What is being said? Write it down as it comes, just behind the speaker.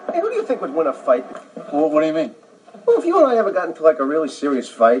Hey, who do you think would win a fight? Well, what do you mean? Well, if you and I ever got into like a really serious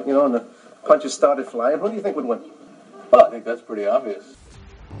fight, you know, and the punches started flying, who do you think would win? Well, I think that's pretty obvious.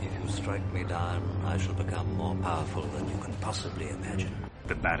 If you strike me down, I shall become more powerful than you can possibly imagine.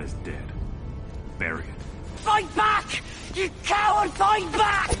 The bat is dead. Bury it. Fight back! You coward, fight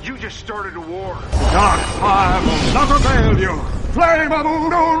back! You just started a war. Dark fire will never fail you. Flame of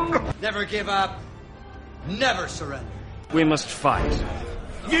Udun! Never give up. Never surrender. We must fight.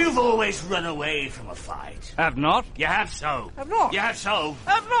 You've always run away from a fight. Have not? You have so. Have not? You have so.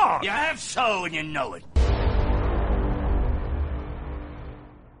 Have not? You have so, and you know it.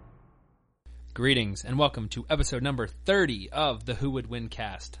 Greetings and welcome to episode number 30 of the Who Would Win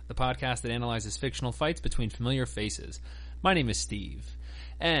cast, the podcast that analyzes fictional fights between familiar faces. My name is Steve,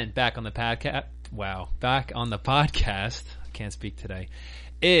 and back on the podcast, I can't speak today,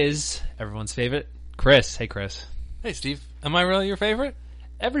 is everyone's favorite, Chris. Hey, Chris. Hey, Steve. Am I really your favorite?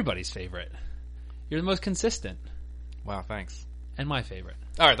 Everybody's favorite. You're the most consistent. Wow, thanks. And my favorite.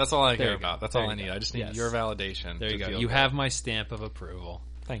 All right, that's all I There care you go. about. That's There all I you need. go. I just need Yes. your validation. There you to go. feel You good. have my stamp of approval.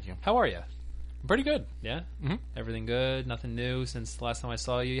 Thank you. How are you? Pretty good. Yeah? Mm-hmm. Everything good? Nothing new since the last time I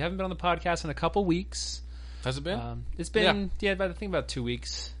saw you? You haven't been on the podcast in a couple weeks. Has it been? It's been, I think about 2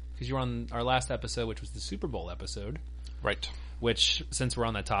 weeks, because you were on our last episode, which was the Super Bowl episode. Right. Which, since we're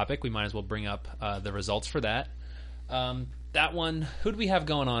on that topic, we might as well bring up the results for that. That one, who do we have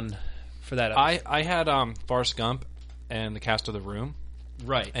going on for that episode? I had Forrest Gump and the cast of The Room.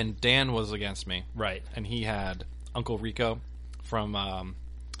 Right. And Dan was against me. Right. And he had Uncle Rico from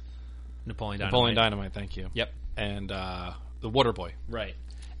Napoleon Dynamite. Napoleon Dynamite, thank you. Yep. And the Waterboy. Right.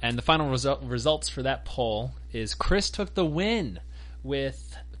 And the final results for that poll is Chris took the win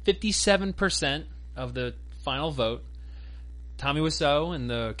with 57% of the final vote. Tommy Wiseau and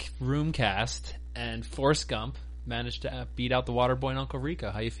the Room cast and Forrest Gump managed to beat out the Waterboy and Uncle Rico.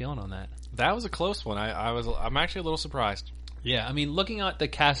 How you feeling on that? That was a close one. I'm actually a little surprised. Yeah, I mean, looking at the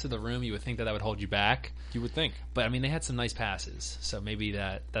cast of The Room, you would think that would hold you back. You would think. But, I mean, they had some nice passes, so maybe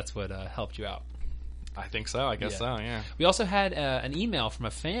that's what helped you out. I think so. I guess so, yeah. We also had an email from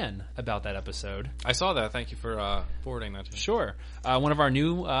a fan about that episode. I saw that. Thank you for forwarding that to me. Sure. One of our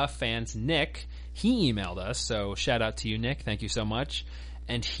new fans, Nick, he emailed us, so shout out to you, Nick. Thank you so much.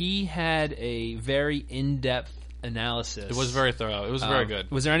 And he had a very in-depth analysis. It was very thorough. It was very good.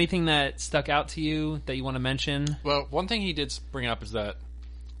 Was there anything that stuck out to you that you want to mention? Well, one thing he did bring up is that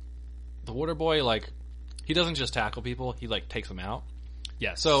the Waterboy, he doesn't just tackle people, he, takes them out.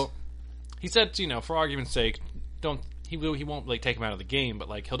 Yes. So, he said, for argument's sake, he won't, take them out of the game, but,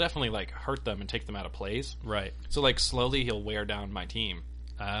 he'll definitely, hurt them and take them out of plays. Right. So, slowly he'll wear down my team.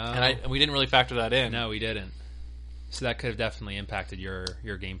 Oh. And we didn't really factor that in. No, we didn't. So that could have definitely impacted your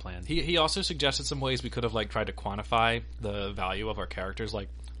game plan. He also suggested some ways we could have tried to quantify the value of our characters.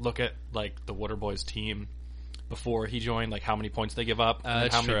 Look at the Waterboy's team before he joined, how many points they give up,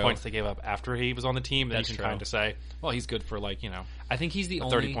 and how many points they gave up after he was on the team. Then you can kind of say, well, he's good for I think he's the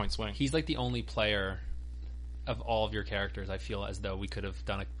only 30-point swing. He's the only player of all of your characters. I feel as though we could have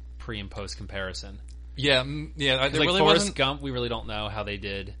done a pre and post comparison. Yeah. There really Forrest wasn't. Gump, we really don't know how they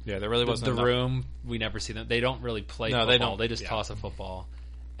did. Yeah, there really wasn't. The Room, we never see them. They don't really play football. They don't. They just toss a football.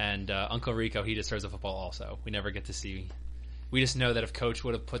 And Uncle Rico, he just throws a football also. We never get to see. We just know that if Coach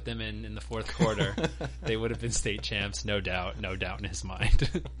would have put them in the fourth quarter, they would have been state champs, no doubt in his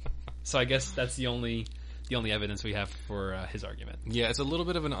mind. So I guess that's the only evidence we have for his argument. Yeah, it's a little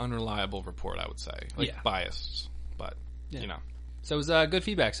bit of an unreliable report, I would say. Biased, but, So it was good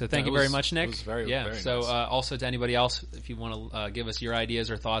feedback. So thank you very much, Nick. It was very nice. So also to anybody else, if you want to give us your ideas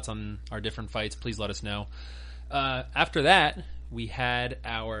or thoughts on our different fights, please let us know. After that, we had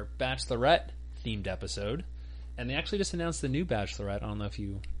our Bachelorette themed episode, and they actually just announced the new Bachelorette. I don't know if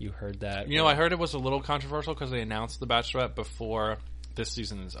you heard that. I heard it was a little controversial because they announced the Bachelorette before this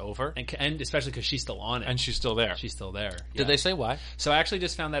season is over, and especially because she's still on it, and she's still there. Did they say why? So I actually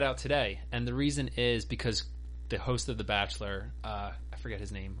just found that out today, and the reason is because the host of The Bachelor, I forget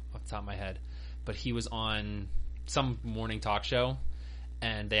his name off the top of my head, but he was on some morning talk show,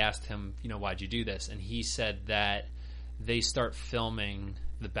 and they asked him, why'd you do this? And he said that they start filming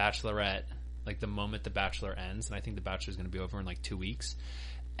The Bachelorette the moment The Bachelor ends, and I think The Bachelor is going to be over in 2 weeks,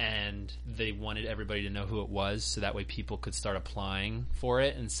 and they wanted everybody to know who it was, so that way people could start applying for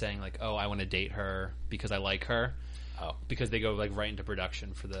it and saying oh, I want to date her because I like her. Oh, because they go right into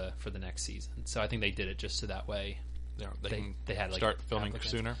production for the next season. So I think they did it just so that way they had start filming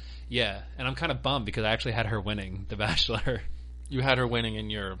sooner. Yeah, and I'm kind of bummed because I actually had her winning The Bachelor. You had her winning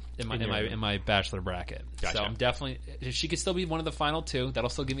in my Bachelor bracket. Gotcha. So I'm definitely, she could still be one of the final two.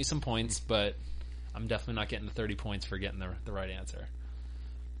 That'll still give me some points, but I'm definitely not getting the 30 points for getting the right answer.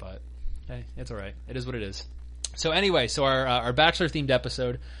 but hey, it's all right. It is what it is. So anyway, so our Bachelor themed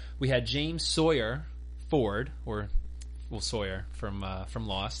episode, we had James Sawyer Ford, or Sawyer from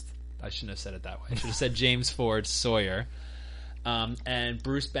Lost. I shouldn't have said it that way. I should have said James Ford Sawyer, and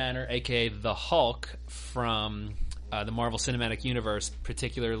Bruce Banner, aka the Hulk from the Marvel Cinematic Universe,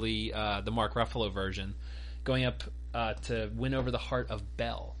 particularly the Mark Ruffalo version, going up to win over the heart of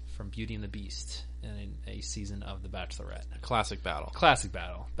Belle from Beauty and the Beast in a season of The Bachelorette. Classic battle.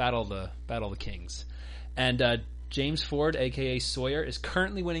 Battle of the Kings. And James Ford, a.k.a. Sawyer, is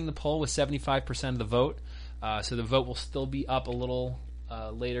currently winning the poll with 75% of the vote. So the vote will still be up a little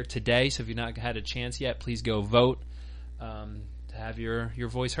later today. So if you've not had a chance yet, please go vote to have your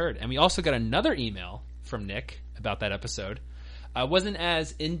voice heard. And we also got another email from Nick about that episode. Wasn't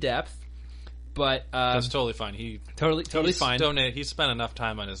as in-depth, but that's totally fine. He's fine. He's spent enough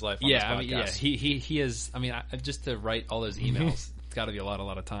time on his life on this podcast. He is. I mean, just to write all those emails, it's got to be a lot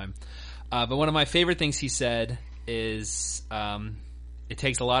of time. But one of my favorite things he said is, it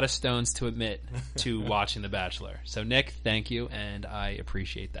takes a lot of stones to admit to watching The Bachelor. So Nick, thank you, and I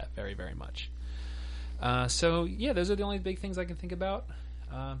appreciate that very, very much. So yeah, those are the only big things I can think about.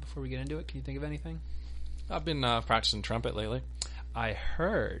 Before we get into it, can you think of anything? I've been practicing trumpet lately. I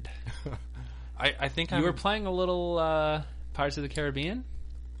heard. I think you were playing a little Pirates of the Caribbean?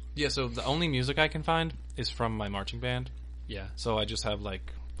 Yeah, so the only music I can find is from my marching band. Yeah. So I just have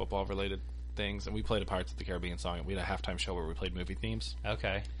like football-related things, and we played a Pirates of the Caribbean song, and we had a halftime show where we played movie themes.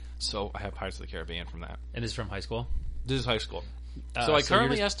 Okay. So I have Pirates of the Caribbean from that. And this is from high school? This is high school. So I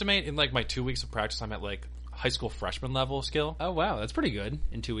currently estimate in like my 2 weeks of practice, I'm at like high school freshman level skill. Oh, wow. That's pretty good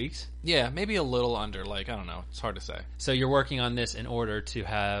in 2 weeks. Yeah, maybe a little under. Like, I don't know. It's hard to say. So you're working on this in order to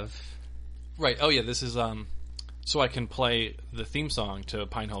have... Right. Oh, yeah. This is so I can play the theme song to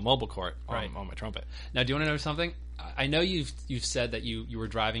Pine Hill Mobile Court on my trumpet. Now, do you want to know something? I know you've said that you were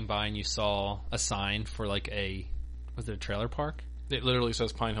driving by and you saw a sign for like was it a trailer park? It literally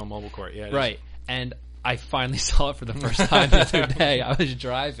says Pine Hill Mobile Court. Yeah. Right. And I finally saw it for the first time the other day. I was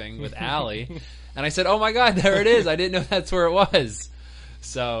driving with Allie, and I said, "Oh my God, there it is! I didn't know that's where it was."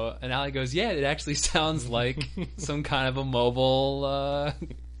 So, and Allie goes, "Yeah, it actually sounds like some kind of a mobile,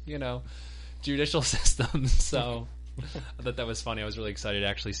 judicial system." So I thought that was funny. I was really excited to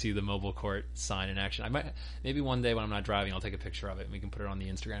actually see the mobile court sign in action. Maybe one day when I'm not driving, I'll take a picture of it and we can put it on the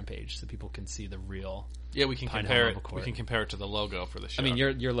Instagram page so people can see the real. Yeah, we can compare it. We can compare it to the logo for the show. I mean,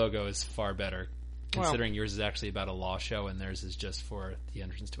 your logo is far better, considering yours is actually about a law show and theirs is just for the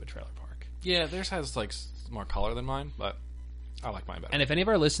entrance to a trailer park. Yeah, theirs has like more color than mine, but I like mine better. And if any of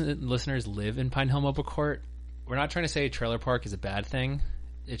our listeners live in Pine Hill Mobile Court, we're not trying to say a trailer park is a bad thing.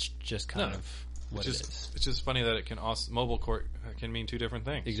 It's just kind of what it is. It's just funny that it can also, mobile court can mean two different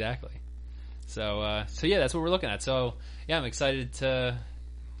things. Exactly. So yeah, that's what we're looking at. So yeah, I'm excited to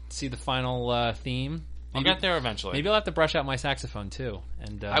see the final theme. I'll get there eventually. Maybe I'll have to brush out my saxophone too.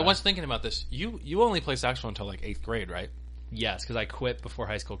 And I was thinking about this. You only play saxophone until like 8th grade, right? Yes, because I quit before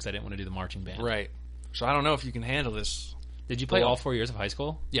high school because I didn't want to do the marching band. Right. So I don't know if you can handle this. Did you play all 4 years of high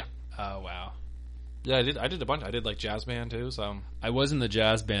school? Yeah. Oh wow. Yeah, I did a bunch. I did like jazz band too. So I was in the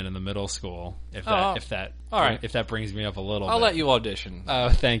jazz band in the middle school. If that brings me up a little, I'll let you audition. Oh,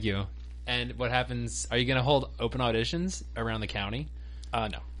 thank you. And what happens? Are you going to hold open auditions around the county?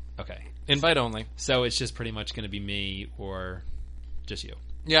 No. Okay. Invite only. So it's just pretty much going to be me or just you.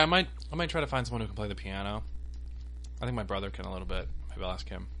 Yeah, I might try to find someone who can play the piano. I think my brother can a little bit. Maybe I'll ask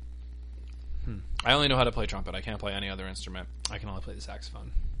him. I only know how to play trumpet. I can't play any other instrument. I can only play the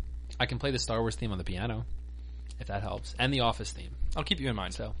saxophone. I can play the Star Wars theme on the piano, if that helps, and the Office theme. I'll keep you in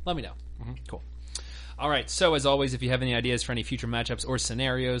mind. So let me know. Mm-hmm. Cool. All right. So as always, if you have any ideas for any future matchups or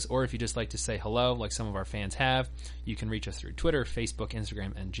scenarios, or if you just like to say hello, like some of our fans have, you can reach us through Twitter, Facebook,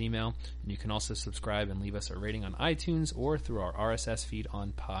 Instagram, and Gmail. And you can also subscribe and leave us a rating on iTunes or through our RSS feed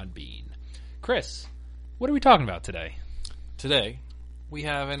on Podbean. Chris, what are we talking about today? Today, we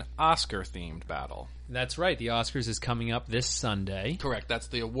have an Oscar-themed battle. That's right. The Oscars is coming up this Sunday. Correct. That's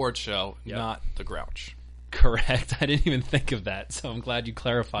the award show, not the Grouch. Correct. I didn't even think of that, so I'm glad you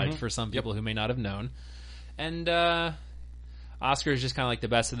clarified for some people who may not have known. And Oscar is just kind of like the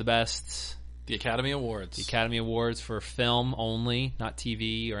best of the best. The Academy Awards. The Academy Awards for film only, not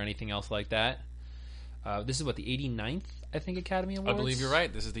TV or anything else like that. This is, the 89th, I think, Academy Awards? I believe you're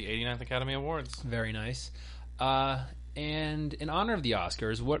right. This is the 89th Academy Awards. Very nice. And in honor of the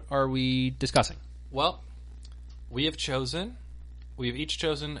Oscars, what are we discussing? Well, we have each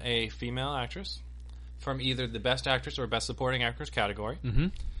chosen a female actress from either the Best Actress or Best Supporting Actress category. Mm-hmm.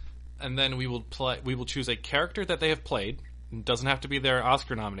 And then we will choose a character that they have played. It doesn't have to be their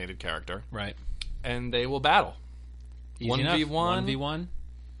Oscar-nominated character. Right. And they will battle. Easy 1v1. 1v1?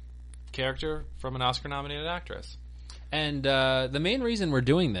 character from an Oscar-nominated actress. And the main reason we're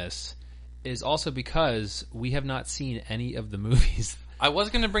doing this is also because we have not seen any of the movies. I was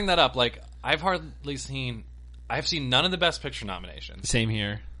going to bring that up. Like, I've seen none of the Best Picture nominations. Same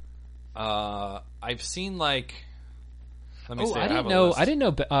here. I've seen like. Let me see. I didn't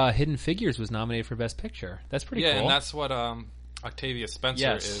know Hidden Figures was nominated for Best Picture. That's pretty cool. Yeah, and that's what Octavia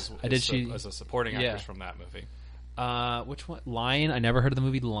Spencer is as a supporting actress from that movie. Which one? Lion. I never heard of the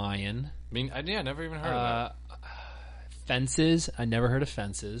movie Lion. I mean, I never even heard of that. Fences. I never heard of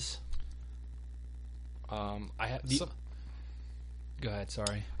Fences. I have. Go ahead.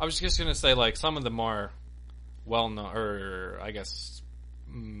 Sorry. I was just going to say, like, some of the more well-known, or I guess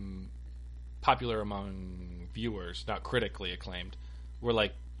popular among viewers, not critically acclaimed, were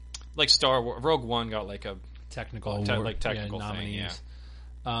like Star Wars. Rogue One got like a technical thing. Yeah.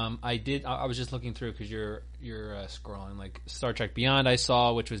 I was just looking through because you're scrolling. Like Star Trek Beyond, I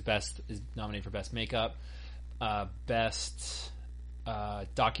saw, which was is nominated for best makeup, best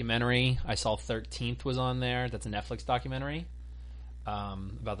documentary. I saw 13th was on there. That's a Netflix documentary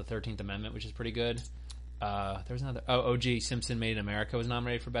about the 13th Amendment, which is pretty good. There's another. O.J. Simpson Made in America was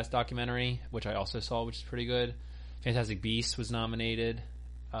nominated for best documentary, which I also saw, which is pretty good. Fantastic Beasts was nominated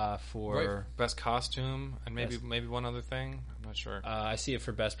for best costume and maybe one other thing. I'm not sure. I see it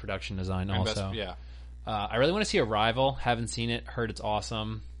for best production design and also. I really want to see Arrival. Haven't seen it. Heard it's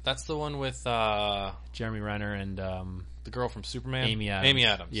awesome. That's the one with Jeremy Renner and the girl from Superman, Amy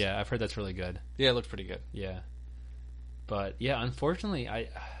Adams. Yeah, I've heard that's really good. Yeah, it looks pretty good. Yeah, but yeah, unfortunately,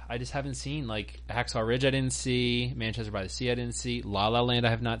 I just haven't seen like Hacksaw Ridge. I didn't see Manchester by the Sea. I didn't see La La Land. I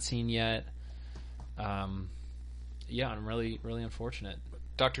have not seen yet. Yeah, I'm really unfortunate.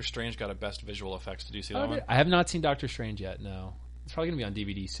 Doctor Strange got a best visual effects. Did you see that one? I have not seen Doctor Strange yet. No, it's probably gonna be on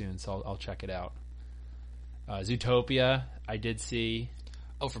DVD soon, so I'll check it out. Zootopia, I did see.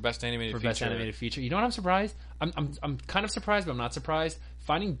 Oh, for best animated feature. Best animated feature. You know what? I'm surprised. I'm kind of surprised, but I'm not surprised.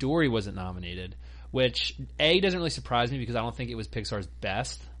 Finding Dory wasn't nominated, which doesn't really surprise me because I don't think it was Pixar's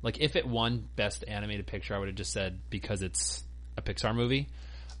best. Like if it won best animated picture, I would have just said because it's a Pixar movie.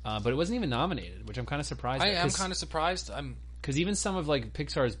 But it wasn't even nominated, which I'm kind of surprised. I am kind of surprised. Because even some of like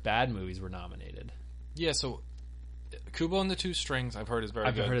Pixar's bad movies were nominated. Yeah, so Kubo and the Two Strings I've heard is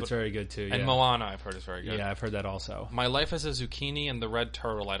very good. I've heard it's very good too. Yeah. And Moana I've heard is very good. Yeah, I've heard that also. My Life as a Zucchini and The Red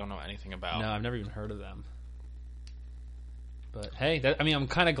Turtle I don't know anything about. No, I've never even heard of them. But hey, I'm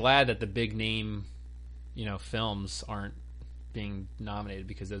kind of glad that the big name, films aren't being nominated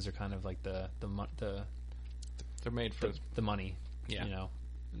because those are kind of like the they're made for the money, yeah.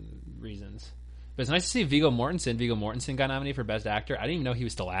 Reasons. But it's nice to see Viggo Mortensen. Viggo Mortensen got nominated for Best Actor. I didn't even know he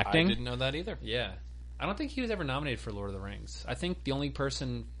was still acting. I didn't know that either. Yeah. I don't think he was ever nominated for Lord of the Rings. I think the only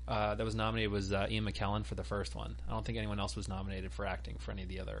person that was nominated was Ian McKellen for the first one. I don't think anyone else was nominated for acting for any of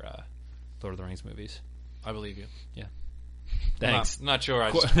the other Lord of the Rings movies. I believe you. Yeah. Thanks. I'm not sure.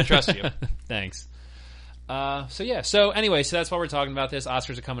 I just trust you. Thanks. So anyway, so that's why we're talking about this.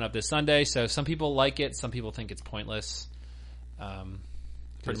 Oscars are coming up this Sunday, so some people like it, some people think it's pointless.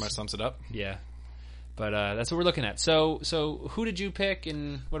 Pretty much sums it up. Yeah. But that's what we're looking at. So who did you pick,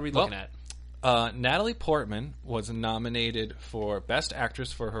 and what are we looking at? Natalie Portman was nominated for Best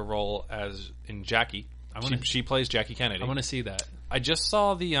Actress for her role as in Jackie. She plays Jackie Kennedy. I want to see that. I just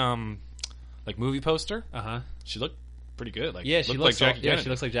saw the movie poster. Uh-huh. She looked pretty good. She looks like Jackie Kennedy. Yeah, she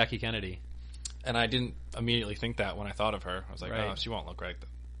looks like Jackie Kennedy. And I didn't immediately think that when I thought of her. I was like, right. Oh, she won't look right,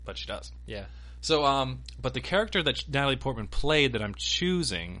 but she does. Yeah. So, but the character that Natalie Portman played that I'm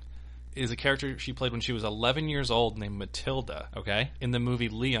choosing is a character she played when she was 11 years old named Matilda. Okay. In the movie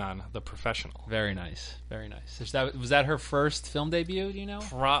Leon, the Professional. Very nice. Very nice. Was that her first film debut, do you know?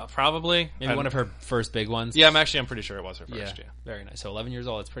 Probably. Maybe one of her first big ones? Yeah, I'm pretty sure it was her first, yeah. Very nice. So 11 years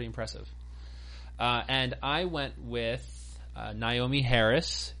old, it's pretty impressive. And I went with Naomi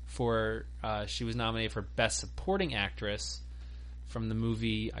Harris for, she was nominated for Best Supporting Actress from the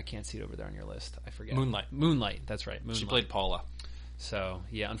movie, I can't see it over there on your list, I forget. Moonlight, that's right. Moonlight. She played Paula. So,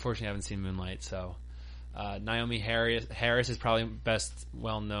 yeah, unfortunately I haven't seen Moonlight, so Naomi Harris is probably best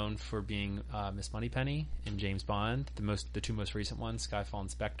well known for being Miss Moneypenny in James Bond, the two most recent ones, Skyfall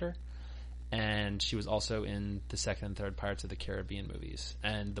and Spectre. And she was also in the second and third Pirates of the Caribbean movies.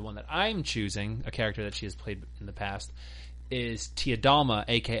 And the one that I'm choosing, a character that she has played in the past, is Tia Dalma,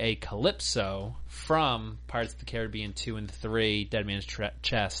 a.k.a. Calypso, from Pirates of the Caribbean 2 and 3, Dead Man's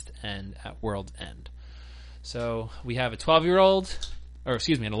Chest, and At World's End. So we have an 11-year-old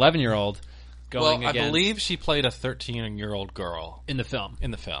going against... I believe she played a 13-year-old girl. In the film.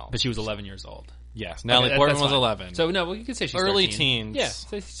 But she was 11 years old. Yes. Natalie Portman was 11. So, no, you can say she's early 13. teens.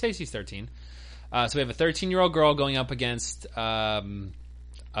 Yeah, say she's 13. So we have a 13-year-old girl going up against...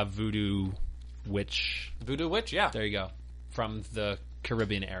 a voodoo witch. Voodoo witch, yeah. There you go. From the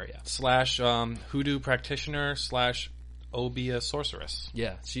Caribbean area. / hoodoo practitioner / Obia sorceress.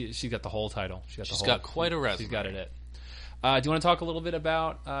 Yeah, she's got the whole title. She's got quite a resume. She's got it. Do you want to talk a little bit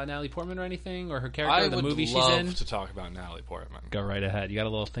about Natalie Portman or anything, or her character, or the movie she's in? I would love to talk about Natalie Portman. Go right ahead. You got a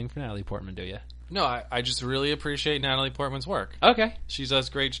little thing for Natalie Portman, do you? No, I just really appreciate Natalie Portman's work. Okay. She does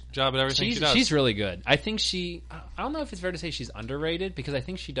a great job at everything she does. She's really good. I think I don't know if it's fair to say she's underrated, because I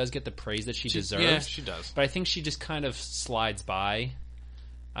think she does get the praise that she deserves. Yeah, she does. But I think she just kind of slides by.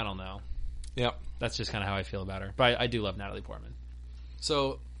 I don't know. Yep. That's just kind of how I feel about her. But I do love Natalie Portman.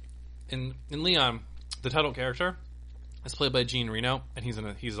 So, in Leon, the title character is played by Jean Reno, and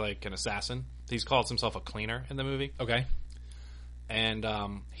he's like an assassin. He calls himself a cleaner in the movie. Okay. And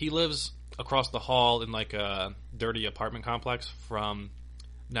he lives across the hall in like a dirty apartment complex from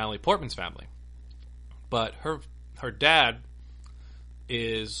Natalie Portman's family. But her dad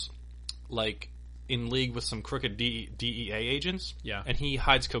is like in league with some crooked DEA agents. Yeah. And he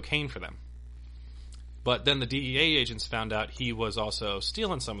hides cocaine for them. But then the DEA agents found out he was also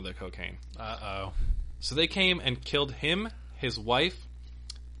stealing some of the cocaine. Uh-oh. So they came and killed him, his wife,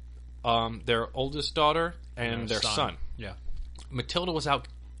 their oldest daughter, and their son. Yeah. Matilda was out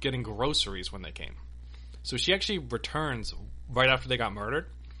getting groceries when they came. So she actually returns right after they got murdered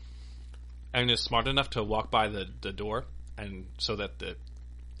and is smart enough to walk by the door, and so that the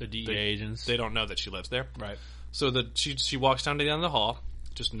DEA agents, they don't know that she lives there. Right. So she walks down to the end of the hall,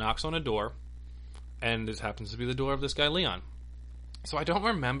 just knocks on a door, and this happens to be the door of this guy Leon. So I don't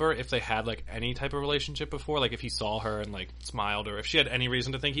remember if they had like any type of relationship before, like if he saw her and like smiled, or if she had any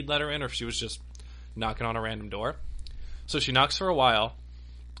reason to think he'd let her in, or if she was just knocking on a random door. So she knocks for a while,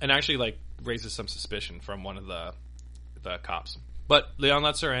 and actually like raises some suspicion from one of the cops. But Leon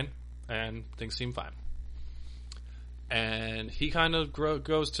lets her in, and things seem fine. And he kind of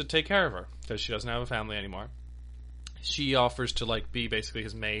goes to take care of her because she doesn't have a family anymore. She offers to like be basically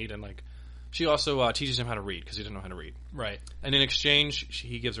his maid, and like she also teaches him how to read because he didn't know how to read. Right. And in exchange,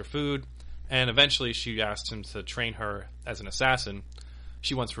 he gives her food, and eventually she asks him to train her as an assassin.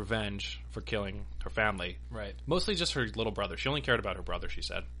 She wants revenge for killing her family. Right. Mostly just her little brother. She only cared about her brother, she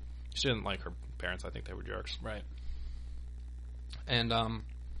said. She didn't like her parents. I think they were jerks. Right. And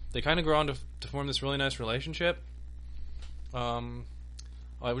they kind of grow on to form this really nice relationship. I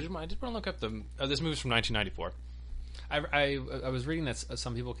did want to look up this movie's from 1994. I was reading that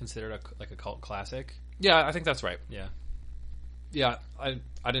some people consider it a cult classic. Yeah, I think that's right. Yeah. Yeah, I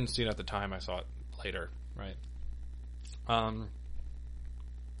didn't see it at the time. I saw it later. Right. I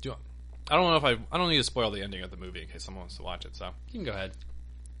don't know if I don't need to spoil the ending of the movie in case someone wants to watch it. So you can go ahead.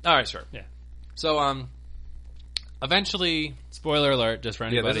 All right, sure. Yeah. So eventually, spoiler alert, just for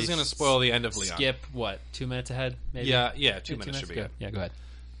anybody. Yeah, this is going to spoil the end of Leon. Skip what? 2 minutes ahead? Maybe. Yeah. 2 minutes should be good. Yeah, go ahead.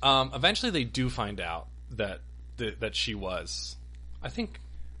 Eventually, they do find out that she was, I think.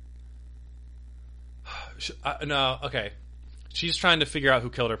 No, okay. She's trying to figure out who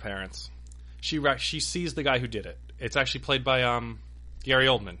killed her parents. She sees the guy who did it. It's actually played by Gary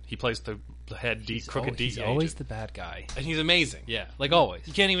Oldman. He plays the head crooked DEA agent. He's always the bad guy. And he's amazing. Yeah, like always.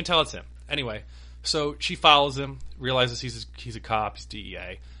 You can't even tell it's him. Anyway, so she follows him, realizes he's a cop, he's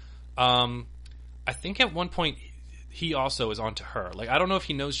DEA. I think at one point he also is onto her. Like, I don't know if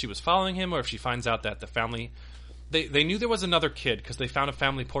he knows she was following him or if she finds out that the family... They knew there was another kid because they found a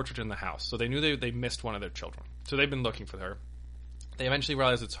family portrait in the house. So they knew they missed one of their children. So they've been looking for her. They eventually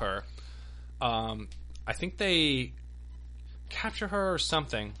realize it's her. I think they capture her or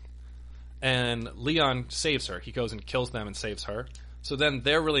something, and Leon saves her. He goes and kills them and saves her. So then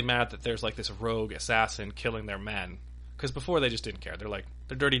they're really mad that there's like this rogue assassin killing their men, because before they just didn't care. They're like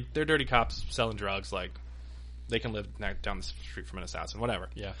they're dirty cops selling drugs. Like they can live down the street from an assassin, whatever.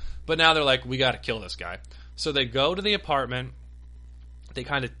 Yeah. But now they're like, we got to kill this guy. So they go to the apartment. They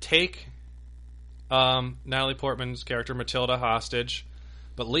kind of take Natalie Portman's character Matilda hostage.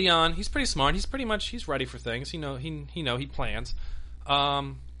 But Leon, he's pretty smart. He's ready for things. He plans.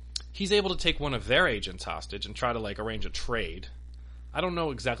 He's able to take one of their agents hostage and try to like arrange a trade. I don't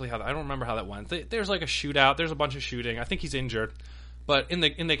know exactly I don't remember how that went. There's like a shootout. There's a bunch of shooting. I think he's injured. But in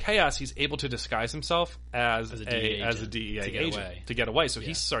the chaos, he's able to disguise himself as a DEA agent to get away. So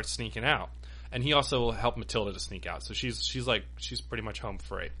he starts sneaking out, and he also will help Matilda to sneak out. So she's pretty much home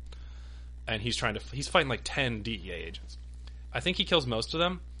free, and he's fighting like 10 DEA agents. I think he kills most of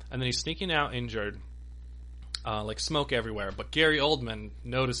them, and then he's sneaking out injured, like smoke everywhere. But Gary Oldman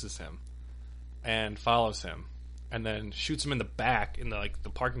notices him and follows him, and then shoots him in the back in the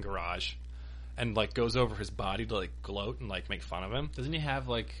parking garage, and like goes over his body to like gloat and like make fun of him. Doesn't he have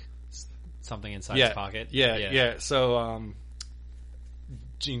like something inside his pocket? Yeah. So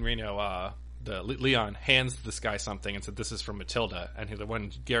Jean Reno, Leon hands this guy something and said, "This is from Matilda." And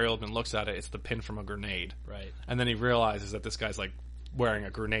when Gary Oldman looks at it, it's the pin from a grenade. Right. And then he realizes that this guy's like wearing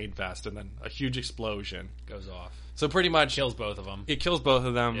a grenade vest, and then a huge explosion goes off. So pretty much kills both of them. It kills both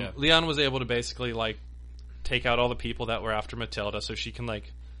of them. Yeah. Leon was able to basically like take out all the people that were after Matilda, so she can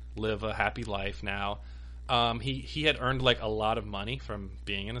like live a happy life now. He had earned like a lot of money from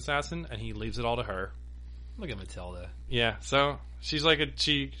being an assassin, and he leaves it all to her. Look at Matilda. Yeah, so she's like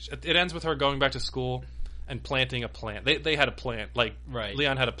it ends with her going back to school and planting a plant. They had a plant, like right.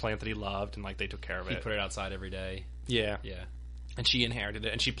 Leon had a plant that he loved, and like they took care of it. He put it outside every day. Yeah. Yeah. And she inherited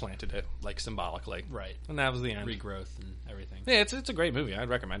it, and she planted it, like, symbolically. Right. And that was the end. Regrowth and everything. Yeah, it's a great movie. I'd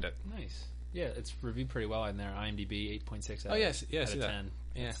recommend it. Nice. Yeah, it's reviewed pretty well in there. IMDb 8.6 out, oh, yes, yes, out of 10.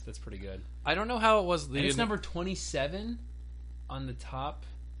 Yeah. That's pretty good. I don't know how it was. And it's number 27 on the top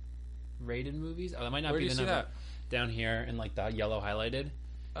rated movies. Oh, that might not Where be do you the see number. that? Down here in like the yellow highlighted.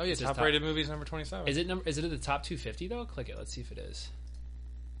 Oh, yeah, top rated movies number 27. Is it at the top 250 though? Click it. Let's see if it is.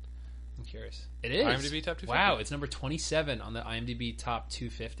 I'm curious. It is. IMDb top 250? Wow, it's number 27 on the IMDb top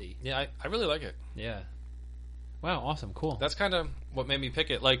 250. Yeah, I really like it. Yeah. Wow, awesome, cool. That's kind of what made me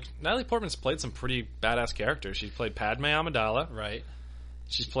pick it. Like, Natalie Portman's played some pretty badass characters. She's played Padme Amidala. Right.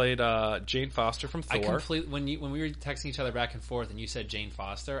 She's played Jane Foster from Thor. I completely when we were texting each other back and forth, and you said Jane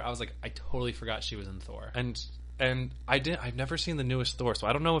Foster, I was like, I totally forgot she was in Thor. And I've never seen the newest Thor, so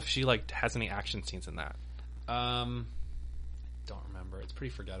I don't know if she like has any action scenes in that. Don't remember. It's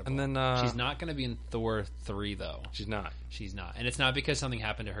pretty forgettable. And then she's not going to be in Thor 3 though. She's not, and it's not because something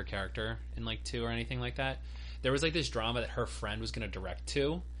happened to her character in like 2 or anything like that. There was like this drama that her friend was going to direct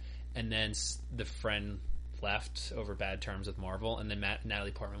to, and then the friend left over bad terms with Marvel, and then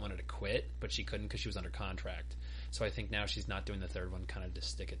Natalie Portman wanted to quit, but she couldn't because she was under contract. So I think now she's not doing the third one, kind of to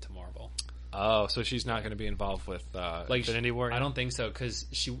stick it to Marvel. Oh, so she's not going to be involved with Infinity War? I don't think so, because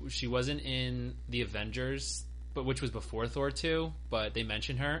she wasn't in the Avengers, but which was before Thor 2, but they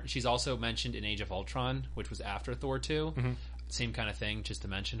mentioned her. She's also mentioned in Age of Ultron, which was after Thor 2. Mm-hmm. Same kind of thing, just to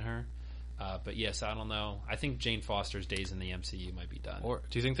mention her. But yes, I don't know. I think Jane Foster's days in the MCU might be done. Or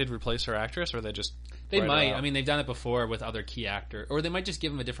do you think they'd replace her actress, or they just... They might. I mean, they've done it before with other key actors. Or they might just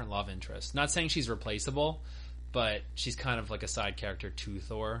give them a different love interest. Not saying she's replaceable, but she's kind of like a side character to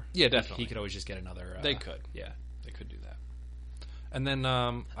Thor. Yeah, definitely. He could always just get another... they could. Yeah. They could do that. And then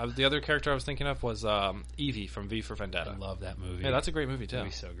the other character I was thinking of was Evie from V for Vendetta. I love that movie. Yeah, that's a great movie, too. That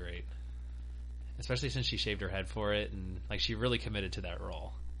movie's so great. Especially since she shaved her head for it, and like she really committed to that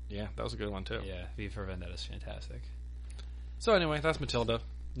role. Yeah, that was a good one, too. Yeah, V for Vendetta is fantastic. So anyway, that's Matilda.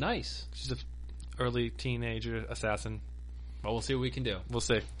 Nice. She's an early teenager assassin. Well, we'll see what we can do. We'll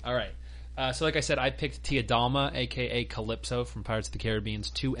see. All right. So like I said, I picked Tia Dalma, a.k.a. Calypso, from Pirates of the Caribbean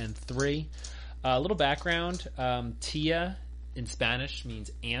 2 and 3. A little background. Tia in Spanish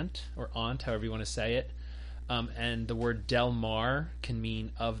means aunt, or aunt, however you want to say it. And the word Del Mar can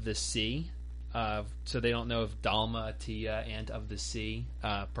mean of the sea. So they don't know if Dalma, Tia, aunt of the sea,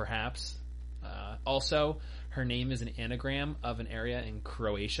 perhaps. Also, her name is an anagram of an area in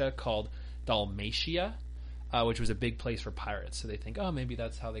Croatia called Dalmatia, which was a big place for pirates. So they think, oh, maybe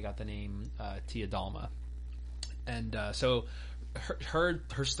that's how they got the name Tia Dalma. And so her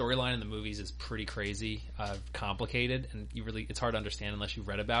storyline in the movies is pretty crazy, complicated, and it's hard to understand unless you've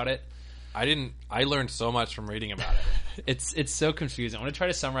read about it. I learned so much from reading about it. It's so confusing. I want to try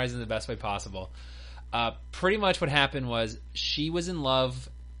to summarize it in the best way possible. Pretty much what happened was she was in love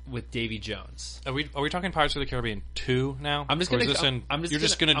with Davy Jones. Are we talking Pirates of the Caribbean 2 now? I'm just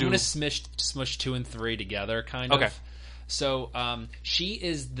gonna smush 2 and 3 together, kind of. Okay. So she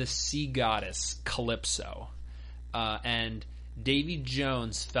is the sea goddess Calypso, and Davy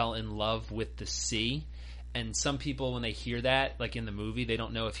Jones fell in love with the sea. And some people, when they hear that, like in the movie, they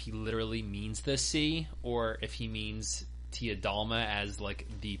don't know if he literally means the sea or if he means Tia Dalma as like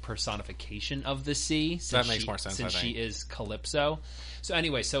the personification of the sea. That makes more sense, since she is Calypso. So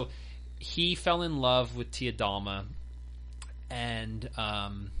anyway, so he fell in love with Tia Dalma, and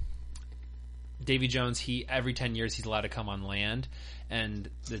Davy Jones, every 10 years he's allowed to come on land, and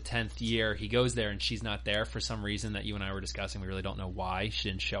the 10th year he goes there and she's not there for some reason that you and I were discussing. We really don't know why she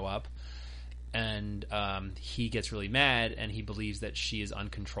didn't show up. And he gets really mad, and he believes that she is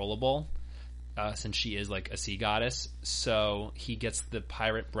uncontrollable since she is like a sea goddess. So he gets the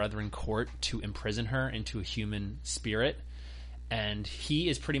pirate brethren court to imprison her into a human spirit. And he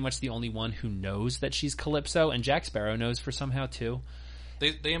is pretty much the only one who knows that she's Calypso, and Jack Sparrow knows for somehow too.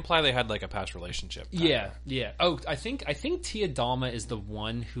 They imply they had like a past relationship. Yeah. Oh, I think Tia Dalma is the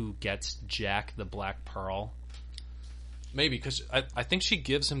one who gets Jack the Black Pearl. Maybe, because I think she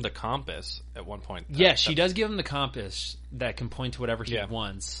gives him the compass at one point. Yeah, she does give him the compass that can point to whatever he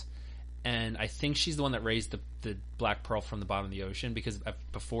wants. And I think she's the one that raised the Black Pearl from the bottom of the ocean, because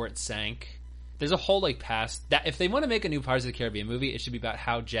before it sank, there's a whole like past that if they want to make a new Pirates of the Caribbean movie, it should be about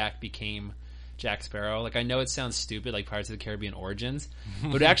how Jack became Jack Sparrow. Like, I know it sounds stupid, like Pirates of the Caribbean Origins,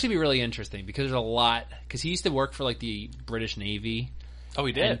 but it'd actually be really interesting because there's a lot. Because he used to work for like the British Navy. Oh,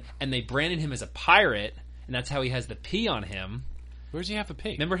 he did, and they branded him as a pirate, and that's how he has the P on him. Where does he have the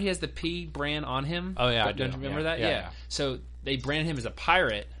P? Remember, he has the P brand on him. Oh yeah, don't you remember that? Yeah. So they branded him as a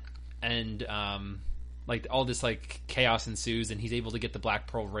pirate, and like all this like chaos ensues, and he's able to get the Black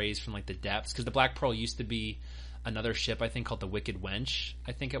Pearl raised from like the depths, because the Black Pearl used to be another ship, I think, called the Wicked Wench,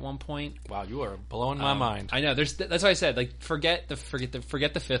 I think, at one point. Wow, you are blowing my mind. I know. That's why I said, like, forget the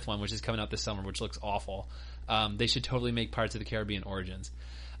fifth one, which is coming out this summer, which looks awful. They should totally make Pirates of the Caribbean Origins.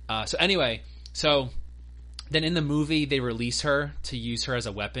 So anyway, then in the movie they release her to use her as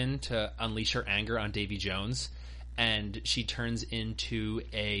a weapon to unleash her anger on Davy Jones, and she turns into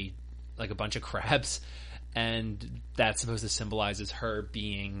a bunch of crabs, and that's supposed to symbolize as her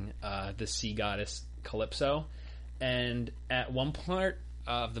being the sea goddess Calypso. And at one part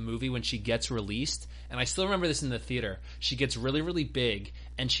of the movie, when she gets released, and I still remember this in the theater, she gets really, really big,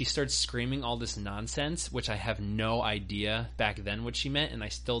 and she starts screaming all this nonsense, which I have no idea back then what she meant, and I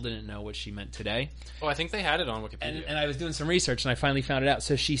still didn't know what she meant today. Oh, I think they had it on Wikipedia. And I was doing some research, and I finally found it out.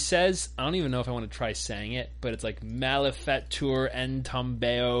 So she says, I don't even know if I want to try saying it, but it's like, Malefactor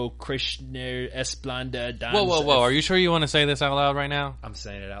entombeo Krishna esplenda dans. Whoa. Are you sure you want to say this out loud right now? I'm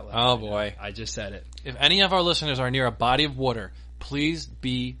saying it out loud. Oh, boy. I just said it. If any of our listeners are near a body of water, please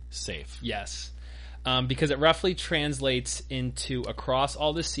be safe. Yes. Because it roughly translates into, across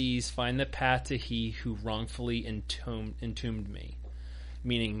all the seas, find the path to he who wrongfully entombed me.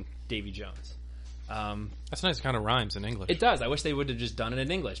 Meaning Davy Jones. That's nice. It kind of rhymes in English. It does. I wish they would have just done it in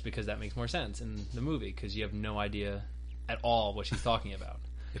English, because that makes more sense in the movie, because you have no idea at all what she's talking about.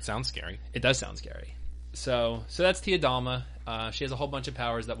 It sounds scary. It does sound scary. So that's Tia Dalma. She has a whole bunch of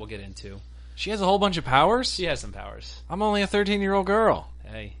powers that we'll get into. She has a whole bunch of powers? She has some powers. I'm only a 13-year-old girl.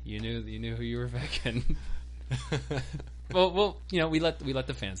 Hey, you knew who you were picking. well, we let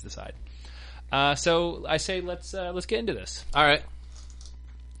the fans decide. So I say let's get into this. All right.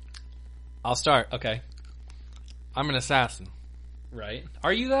 I'll start. Okay. I'm an assassin. Right.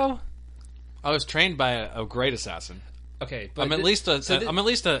 Are you though? I was trained by a great assassin. Okay, but I'm at least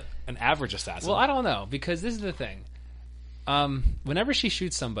an average assassin. Well, I don't know, because this is the thing. Whenever she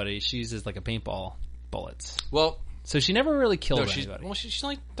shoots somebody, she uses like a paintball bullets. Well, so she never really killed anybody. Well, she's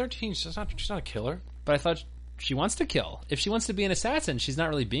like 13. She's not a killer. But I thought she wants to kill. If she wants to be an assassin, she's not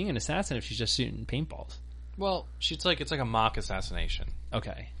really being an assassin if she's just shooting paintballs. Well, it's like a mock assassination.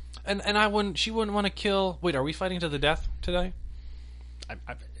 Okay. And she wouldn't want to kill. Wait, are we fighting to the death today?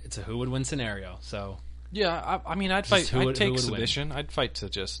 It's a who would win scenario. So yeah, I mean, I'd fight. I'd take submission. Win? I'd fight to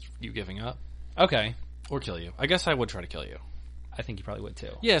just you giving up. Okay. Or kill you. I guess I would try to kill you. I think you probably would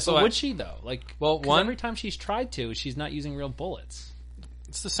too. Yeah. So would she though? Like, well, every time she's tried to, she's not using real bullets.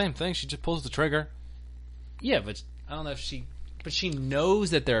 It's the same thing. She just pulls the trigger. Yeah, but I don't know if she. But she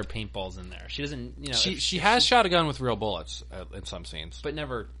knows that there are paintballs in there. She doesn't, She has shot a gun with real bullets in some scenes, but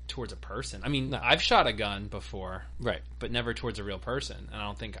never towards a person. I mean, no. I've shot a gun before, right? But never towards a real person, and I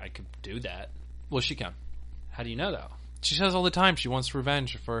don't think I could do that. Well, she can. How do you know, though? She says all the time she wants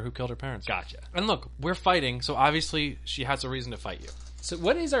revenge for who killed her parents. Gotcha. And look, we're fighting, so obviously she has a reason to fight you. So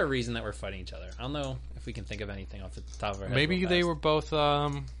what is our reason that we're fighting each other? I don't know if we can think of anything off the top of our head. Maybe they were both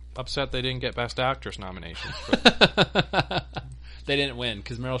upset they didn't get Best Actress nominations. They didn't win,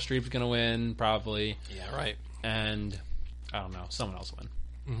 because Meryl Streep's going to win, probably. Yeah, right. And, I don't know, someone else win.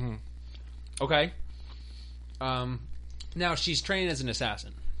 Mm-hmm. Okay. Now, she's trained as an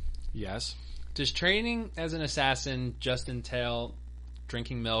assassin. Yes. Does training as an assassin just entail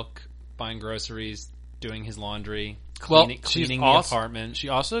drinking milk, buying groceries, doing his laundry, cleaning the apartment? She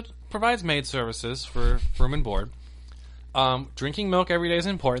also provides maid services for room and board. Drinking milk every day is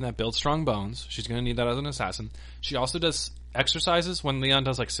important. That builds strong bones. She's going to need that as an assassin. She also does exercises. When Leon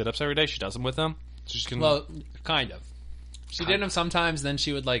does like sit-ups every day, she does them with them. So she's gonna... Well, kind of. She did them sometimes, then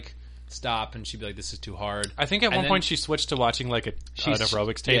she would like stop and she'd be like, this is too hard. I think at one point she switched to watching like an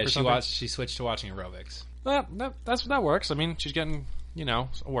aerobics tape or something. She switched to watching aerobics. That works. I mean, she's getting, a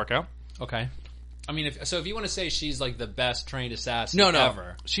workout. Okay. I mean, if you want to say she's like the best trained assassin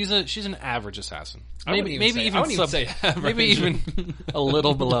ever. She's an average assassin. Maybe even average. Maybe even a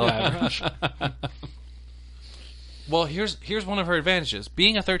little below average. Well, here's one of her advantages.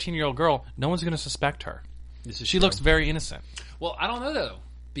 Being a 13-year-old girl, no one's going to suspect her. She looks very innocent. Well, I don't know, though,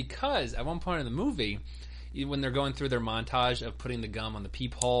 because at one point in the movie, when they're going through their montage of putting the gum on the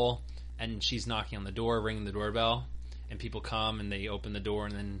peephole, and she's knocking on the door, ringing the doorbell, and people come and they open the door,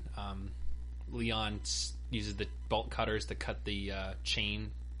 and then Leon uses the bolt cutters to cut the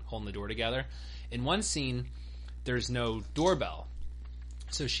chain holding the door together. In one scene, there's no doorbell.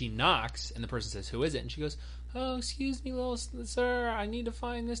 So she knocks, and the person says, "Who is it?" And she goes, "Oh, excuse me, little sir, I need to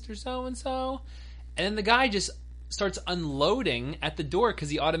find Mr. So-and-so." And then the guy just starts unloading at the door because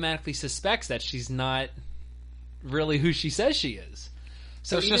he automatically suspects that she's not really who she says she is.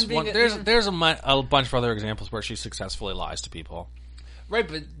 So there's just one. There's a bunch of other examples where she successfully lies to people. Right,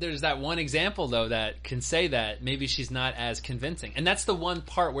 but there's that one example, though, that can say that maybe she's not as convincing. And that's the one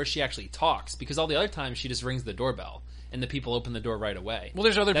part where she actually talks, because all the other times she just rings the doorbell, and the people open the door right away. Well,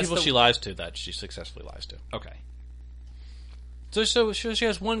 there's other people she lies to that she successfully lies to. Okay. So she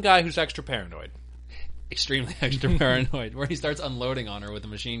has one guy who's extra paranoid. Extremely extra paranoid, where he starts unloading on her with a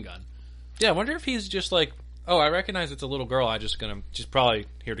machine gun. Yeah, I wonder if he's just like, oh, I recognize it's a little girl. She's probably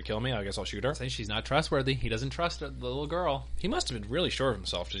here to kill me. I guess I'll shoot her. Say she's not trustworthy. He doesn't trust the little girl. He must have been really sure of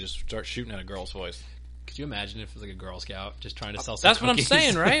himself to just start shooting at a girl's voice. Could you imagine if it was like a Girl Scout just trying to sell some That's cookies? what I'm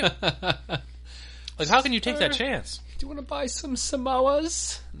saying, right? Like, how can you take that chance? Do you want to buy some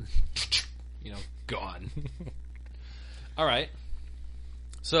Samoas? Gone. All right.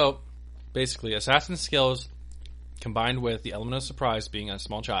 So, basically, assassin skills combined with the element of surprise, being a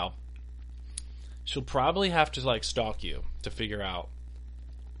small child, she'll probably have to like stalk you to figure out.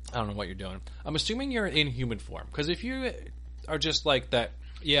 I don't know what you're doing. I'm assuming you're in human form, because if you are just like that,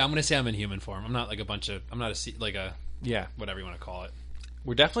 yeah, I'm gonna say I'm in human form. I'm not like a bunch of. I'm not yeah, whatever you want to call it.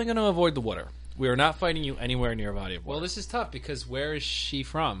 We're definitely going to avoid the water. We are not fighting you anywhere near a body of water. Well, this is tough because where is she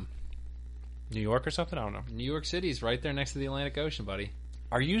from? New York or something? I don't know. New York City's right there next to the Atlantic Ocean, buddy.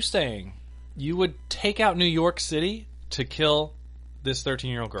 Are you saying you would take out New York City to kill this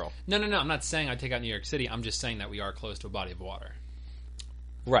 13-year-old girl? No. I'm not saying I'd take out New York City. I'm just saying that we are close to a body of water.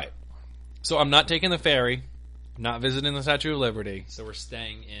 Right. So I'm not taking the ferry. I'm not visiting the Statue of Liberty. So we're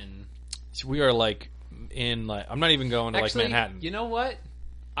staying in... We are like in like... I'm not even going to Actually, like Manhattan. You know what?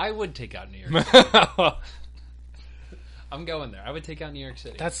 I would take out New York City. I'm going there. I would take out New York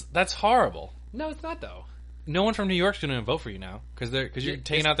City. That's horrible. No, it's not, though. No one from New York's going to vote for you now because you're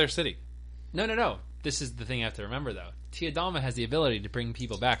taking out their city. No. This is the thing you have to remember, though. Tia Dalma has the ability to bring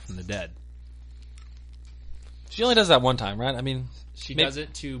people back from the dead. She only does that one time, right? I mean, she does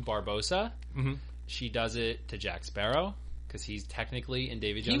it to Barbossa. Mm-hmm. She does it to Jack Sparrow because he's technically in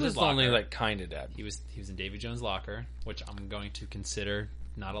Davy Jones' locker. He was only like kind of dead. He was in Davy Jones' locker, which I'm going to consider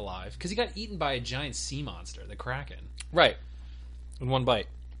not alive because he got eaten by a giant sea monster, the Kraken. Right, in one bite,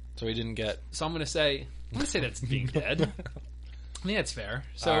 so he didn't get. So I'm going to say that's being dead. I think that's fair.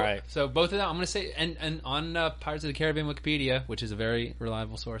 So, all right. So both of them, I'm going to say, and on Pirates of the Caribbean Wikipedia, which is a very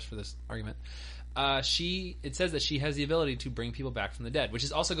reliable source for this argument, it says that she has the ability to bring people back from the dead, which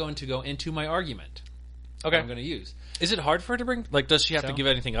is also going to go into my argument. Okay, I'm going to use. Is it hard for her to bring? Like, does she have to give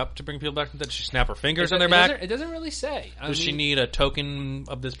anything up to bring people back from the dead? Does she snap her fingers on their back? It doesn't really say. Does she need a token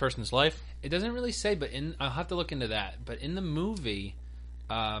of this person's life? It doesn't really say, but I'll have to look into that. But in the movie,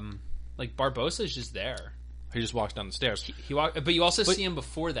 like Barbossa's just there. He just walks down the stairs. But you also see him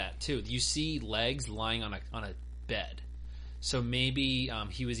before that too. You see legs lying on a bed. So maybe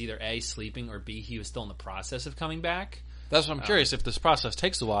he was either A, sleeping, or B, he was still in the process of coming back. That's what I'm curious. If this process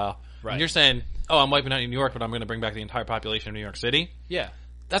takes a while, right? And you're saying, "Oh, I'm wiping out New York, but I'm going to bring back the entire population of New York City." Yeah,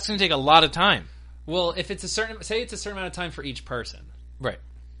 that's going to take a lot of time. Well, if it's a certain amount of time for each person, right?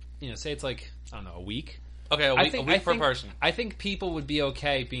 Say it's like I don't know, a week. Okay, a week per person. I think people would be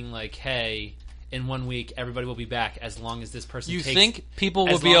okay being like, "Hey, in 1 week, everybody will be back as long as this person." You think people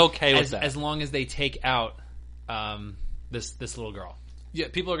will be okay with that as long as they take out this little girl? Yeah,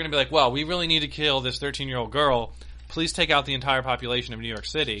 people are going to be like, "Well, we really need to kill this 13-year-old girl. Please take out the entire population of New York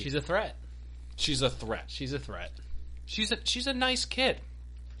City." She's a threat. She's a threat. She's a threat. She's a nice kid.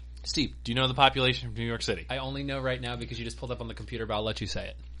 Steve, do you know the population of New York City? I only know right now because you just pulled up on the computer, but I'll let you say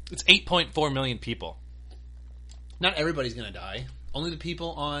it. It's 8.4 million people. Not everybody's going to die. Only the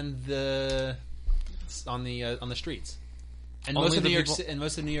people on the streets. And most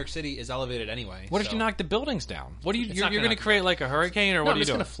of New York City is elevated anyway. What if you knock the buildings down? What do you're going to create like a hurricane, or what are you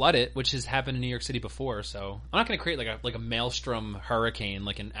doing? I'm just going to flood it, which has happened in New York City before. So I'm not going to create like a maelstrom hurricane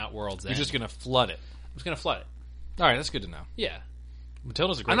like in Outworld's End. You're just going to flood it. I'm just going to flood it. All right, that's good to know. Yeah,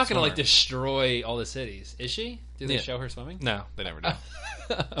 Matilda's a great. I'm not going to swimmer. like destroy all the cities. Is she? Do they show her swimming? No, they never do.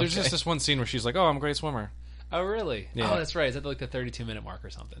 Okay. There's just this one scene where she's like, "Oh, I'm a great swimmer." Oh, really? Yeah. Oh, that's right. Is that like the 32-minute mark or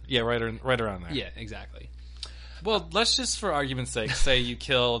something? Yeah, right around there. Yeah, exactly. Well, let's just, for argument's sake, say you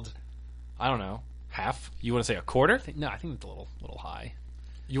killed, I don't know, half? You want to say a quarter? I think that's a little high.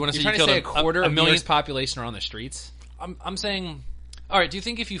 You want to see You're you trying to killed say a quarter of New million York's population are on the streets? I'm saying, all right. Do you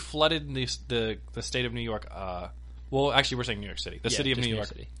think if you flooded the state of New York, well, actually, we're saying New York City, the city of New York,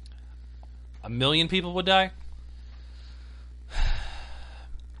 City. 1 million people would die?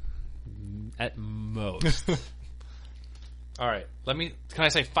 At most. All right. Can I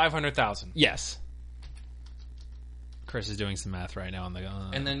say 500,000? Yes. Chris is doing some math right now on the.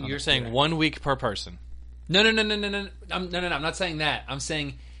 And then on you're the saying computer. 1 week per person. No. I'm not saying that. I'm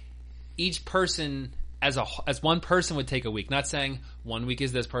saying each person as one person would take a week. Not saying 1 week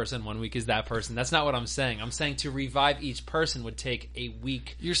is this person, 1 week is that person. That's not what I'm saying. I'm saying to revive each person would take a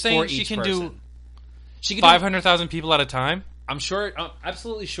week. You're saying for she each can person. do She could 500,000 people at a time? I'm sure. I'm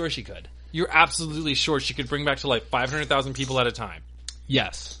absolutely sure she could. You're absolutely sure she could bring back to life 500,000 people at a time?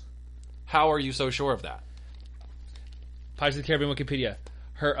 Yes. How are you so sure of that? Pirates of the Caribbean Wikipedia.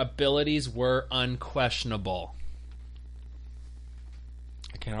 Her abilities were unquestionable.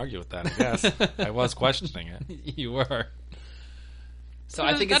 I can't argue with that, I guess. I was questioning it. You were. So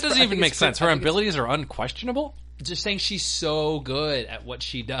I think that doesn't even make sense. Her abilities are unquestionable? Just saying she's so good at what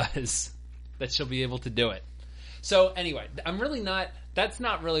she does that she'll be able to do it. So anyway, that's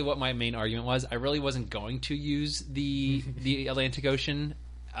not really what my main argument was. I really wasn't going to use the Atlantic Ocean,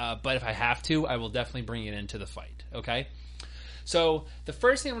 but if I have to, I will definitely bring it into the fight, okay? So the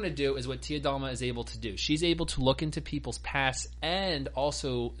first thing I'm going to do is what Tia Dalma is able to do. She's able to look into people's past and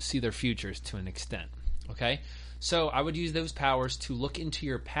also see their futures to an extent, okay? So I would use those powers to look into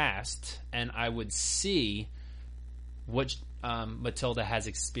your past, and I would see what Matilda has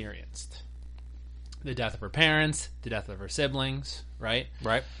experienced. The death of her parents, the death of her siblings, right?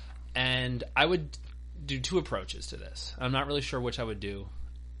 Right. And I would do two approaches to this. I'm not really sure which I would do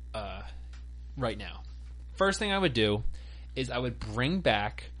right now. First thing I would do is I would bring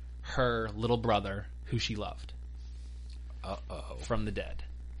back her little brother who she loved. From the dead.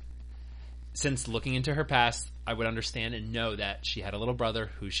 Since looking into her past, I would understand and know that she had a little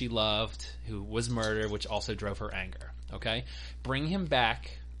brother who she loved, who was murdered, which also drove her anger. Okay? Bring him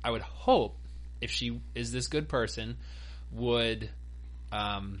back. I would hope, if she is this good person, would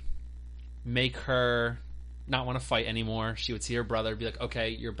make her not want to fight anymore. She would see her brother, be like, okay,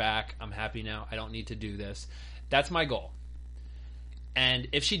 you're back. I'm happy now. I don't need to do this. That's my goal. And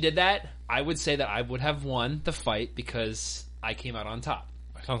if she did that, I would say that I would have won the fight because I came out on top.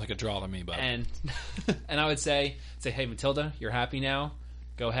 Sounds like a draw to me, bud. And I would say, hey, Matilda, you're happy now.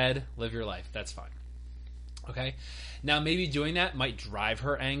 Go ahead, live your life. That's fine. Okay? Now, maybe doing that might drive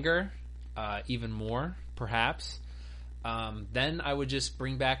her anger even more, perhaps. Then I would just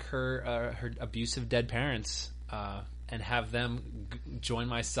bring back her abusive dead parents and have them join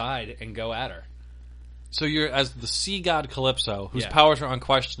my side and go at her. So you're, as the sea god Calypso, whose Yeah. powers are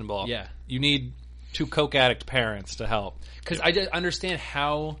unquestionable, Yeah. you need two coke addict parents to help. Because I just understand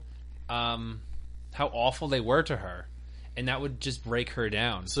how awful they were to her, and that would just break her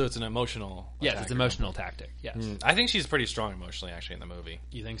down. So it's an emotional Yes, attack it's an emotional tactic. Yes. I think she's pretty strong emotionally, actually, in the movie.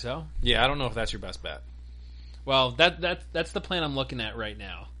 You think so? Yeah, I don't know if that's your best bet. Well, that's the plan I'm looking at right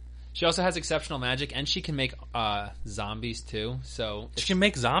now. She also has exceptional magic, and she can make zombies too. So She can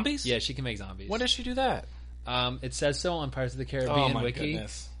make zombies? yeah, she can make zombies. When does she do that? It says so on Pirates of the Caribbean Oh, my wiki,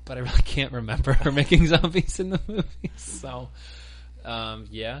 goodness. but I really can't remember her making zombies in the movie. So,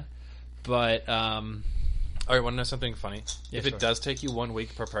 yeah, but All right, want to know something funny? Yeah, if sure. it does take you 1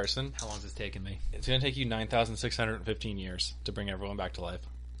 week per person, how long has this taken me? it's going to take you 9,615 years to bring everyone back to life.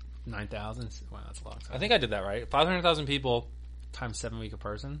 9,000? Wow, that's a long time. I think I did that right. 500,000 people. Times 7 week a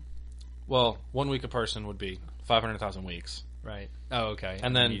person. Well, 1 week a person would be 500,000 weeks. Right. Oh, okay.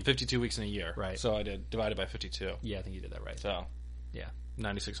 And then you- 52 weeks in a year. Right. So I did divided by 52. yeah, I think you did that right. So Yeah.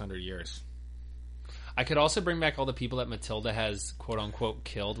 9,600 years. I could also bring back all the people that Matilda has quote unquote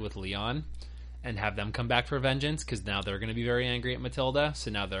killed with Leon and have them come back for vengeance because now they're going to be very angry at Matilda.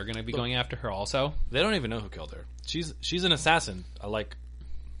 So now they're going to be going after her also. They don't even know who killed her. She's an assassin.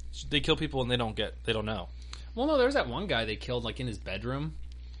 They kill people and they don't know. Well, no, there was that one guy they killed like in his bedroom.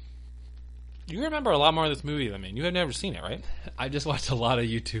 You remember a lot more of this movie than me. You had never seen it, right? I just watched a lot of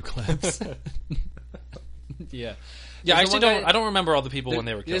YouTube clips. Yeah. Yeah, I There's the actually one guy- I don't remember all the people when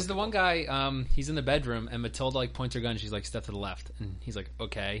they were killed. There's the one guy, he's in the bedroom, and Matilda, like, points her gun, she's like, step to the left. And he's like,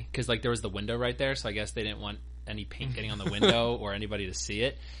 okay. Because, like, there was the window right there, so I guess they didn't want any paint getting on the window or anybody to see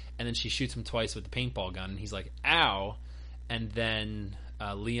it. And then she shoots him twice with the paintball gun, and he's like, ow. And then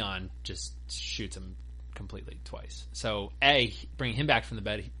Leon just shoots him completely twice. So, bring him back from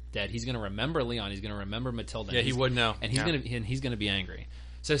the dead. He's going to remember Leon. He's going to remember Matilda. Yeah, he would know. And he's going to be angry.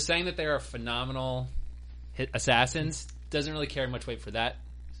 So saying that they are phenomenal assassins doesn't really carry much weight for that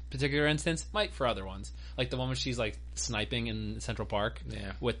particular instance, might for other ones. Like the one when she's like sniping in Central Park.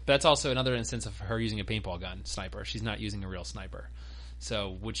 Yeah. That's also another instance of her using a paintball gun sniper. She's not using a real sniper.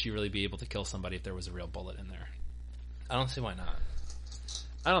 So would she really be able to kill somebody if there was a real bullet in there? I don't see why not.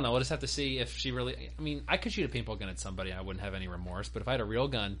 I don't know. We'll just have to see if she really... I mean, I could shoot a paintball gun at somebody. I wouldn't have any remorse. But if I had a real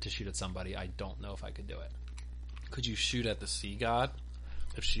gun to shoot at somebody, I don't know if I could do it. Could you shoot at the sea god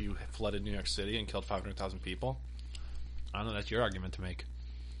if she flooded New York City and killed 500,000 people? I don't know. That's your argument to make.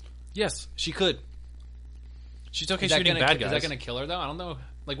 Yes, she could. She's okay Is that shooting gonna, bad guys. Is that going to kill her, though? I don't know.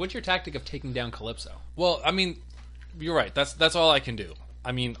 Like, what's your tactic of taking down Calypso? Well, I mean, you're right. That's all I can do.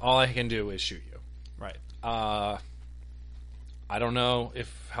 I mean, all I can do is shoot you. Right. I don't know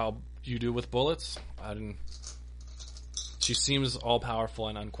how you do with bullets. She seems all powerful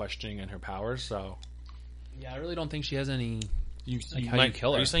and unquestioning in her powers. So yeah, I really don't think she has any. You how might you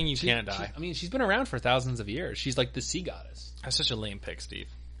kill her? Are you saying you can't die? I mean, she's been around for thousands of years. She's like the sea goddess. That's such a lame pick, Steve.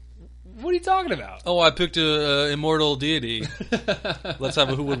 What are you talking about? Oh, I picked a immortal deity. Let's have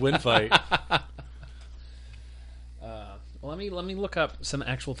a who would win fight. Well, let me look up some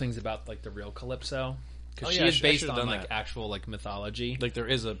actual things about like the real Calypso, because she I is based should've on done like that. actual like mythology. Like there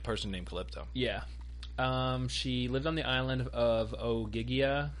is a person named Calypso. Yeah. She lived on the island of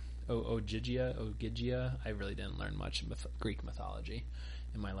Ogygia. I really didn't learn much Greek mythology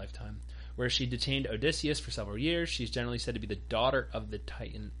in my lifetime. Where she detained Odysseus for several years. She's generally said to be the daughter of the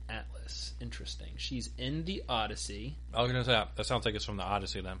Titan Atlas. Interesting. She's in the Odyssey. I was going to say, that sounds like it's from the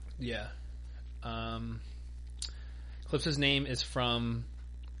Odyssey then. Yeah. Calypso's name is from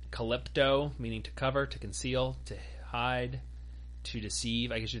Calypto, meaning to cover, to conceal, to hide, to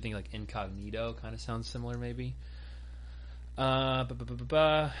deceive. I guess you're thinking like incognito, kind of sounds similar maybe. Her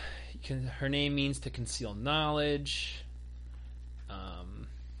name means to conceal knowledge.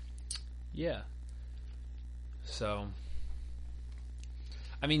 Yeah. So,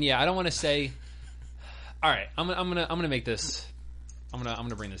 I mean, yeah, I don't want to say. All right, I'm gonna make this. I'm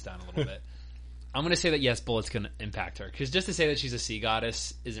gonna bring this down a little bit. I'm gonna say that yes, bullets can impact her, because just to say that she's a sea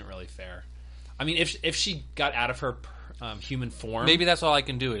goddess isn't really fair. I mean, if she got out of her human form, maybe that's all I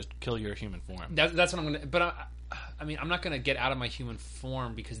can do is kill your human form. That's what I'm gonna. But I mean, I'm not gonna get out of my human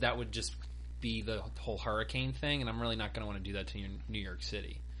form, because that would just be the whole hurricane thing, and I'm really not gonna want to do that to New York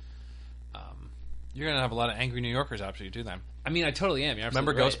City. You're gonna have a lot of angry New Yorkers after you do that. I mean, I totally am. You're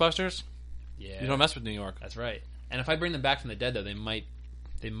Remember absolutely right. Ghostbusters? Yeah, you don't mess with New York. That's right. And if I bring them back from the dead, though, they might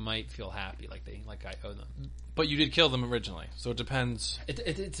feel happy, like I owe them. But you did kill them originally, so it depends. It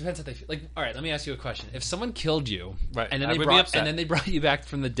depends how they feel. Like, all right, let me ask you a question. If someone killed you, right, and then I would be upset. and then they brought you back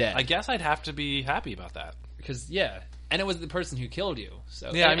from the dead, I guess I'd have to be happy about that, because and it was the person who killed you.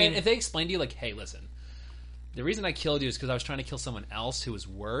 So yeah, and if they explained to you like, hey, listen, the reason I killed you is because I was trying to kill someone else who was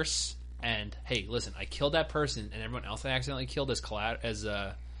worse. And hey, listen, I killed that person, and everyone else I accidentally killed as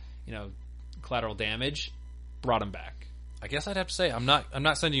collateral damage. Brought him back. I guess I'd have to say I'm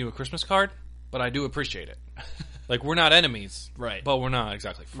not sending you a Christmas card, but I do appreciate it. Like, we're not enemies, right? But we're not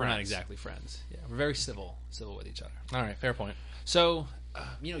exactly friends. We're not exactly friends. Yeah, we're very civil with each other. All right, fair point. So,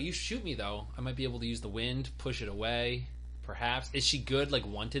 you shoot me though. I might be able to use the wind, push it away. Perhaps. Is she good, like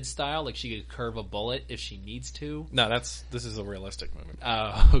Wanted style? Like she could curve a bullet if she needs to? No, this is a realistic movie.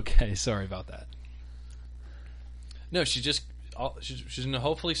 Oh, okay. Sorry about that. No, she's gonna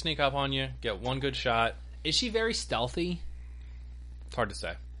hopefully sneak up on you, get one good shot. Is she very stealthy? It's hard to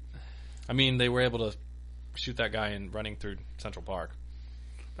say. I mean, they were able to shoot that guy in running through Central Park.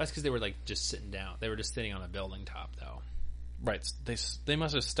 That's because they were like just sitting down. They were just sitting on a building top, though. Right. They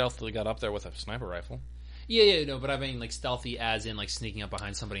must have stealthily got up there with a sniper rifle. Yeah, no, but I mean like stealthy as in like sneaking up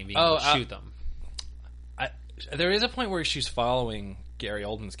behind somebody and being able to shoot them. There is a point where she's following Gary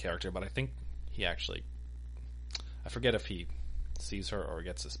Oldman's character, but I think he actually... I forget if he sees her or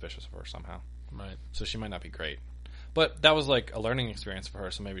gets suspicious of her somehow. Right. So she might not be great. But that was like a learning experience for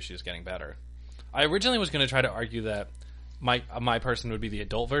her, so maybe she's getting better. I originally was going to try to argue that my person would be the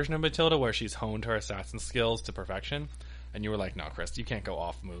adult version of Matilda, where she's honed her assassin skills to perfection. And you were like, no, Chris, you can't go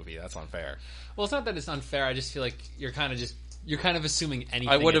off movie. That's unfair. Well, it's not that it's unfair. I just feel like you're kind of assuming anything.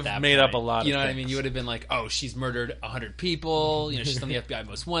 I would have made up a lot of You know what I things. mean? You would have been like, oh, she's murdered 100 people. She's on the FBI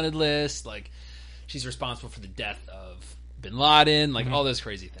most wanted list. Like, she's responsible for the death of Bin Laden. Like, all those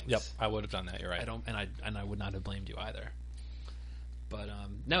crazy things. Yep, I would have done that. You're right. I would not have blamed you either. But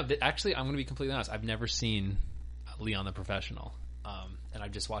no, actually, I'm going to be completely honest. I've never seen Leon the Professional. And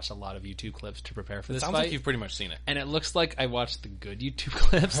I've just watched a lot of YouTube clips to prepare for this Sounds fight. like you've pretty much seen it. And it looks like I watched the good YouTube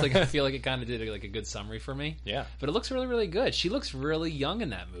clips. Like, I feel like it kind of did like a good summary for me. Yeah. But it looks really, really good. She looks really young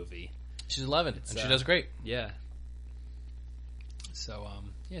in that movie. She's 11, and she does great. Yeah. So,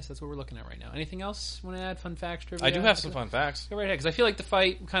 Yes, that's what we're looking at right now. Anything else you want to add? Fun facts, trivia? I do have some fun facts. Go right ahead, because I feel like the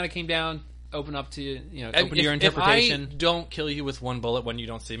fight kind of came down, open up to open to your interpretation. If I don't kill you with one bullet when you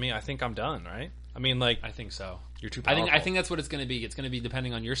don't see me, I think I'm done, right? I mean, like, I think so. You're too powerful. I think that's what it's going to be. It's going to be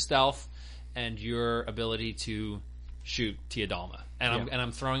depending on your stealth and your ability to shoot Tia Dalma. And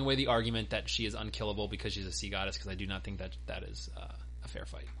I'm throwing away the argument that she is unkillable because she's a sea goddess, because I do not think that is a fair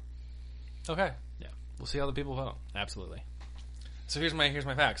fight. Okay. Yeah. We'll see how the people vote. Absolutely. So here's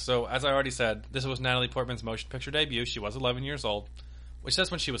my facts. So as I already said, this was Natalie Portman's motion picture debut. She was 11 years old, which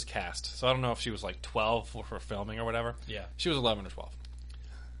says when she was cast. So I don't know if she was like 12 for filming or whatever. Yeah. She was 11 or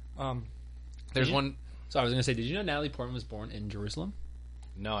 12. There's one. So I was going to say, did you know Natalie Portman was born in Jerusalem?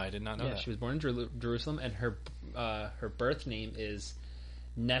 No, I did not know that. She was born in Jerusalem, and her birth name is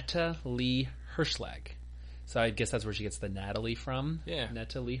Netta Lee Hirschlag. So I guess that's where she gets the Natalie from. Yeah.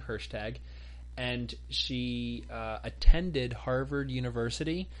 Netta Lee Hirschlag. And she attended Harvard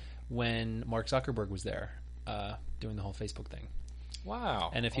University when Mark Zuckerberg was there doing the whole Facebook thing.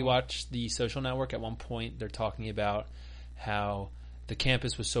 Wow. And if you watch The Social Network, at one point they're talking about how the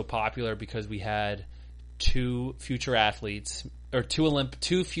campus was so popular because we had two future athletes, or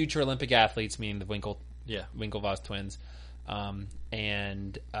two future Olympic athletes, meaning the Winklevoss twins,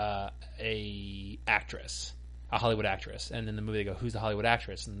 and a actress. A Hollywood actress. And in the movie they go, who's the Hollywood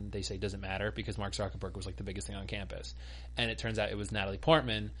actress? And they say, doesn't matter, because Mark Zuckerberg was like the biggest thing on campus. And it turns out it was Natalie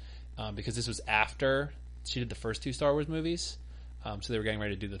Portman, because this was after she did the first two Star Wars movies. So they were getting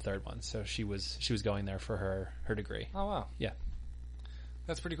ready to do the third one. So she was going there for her degree. Oh, wow. Yeah.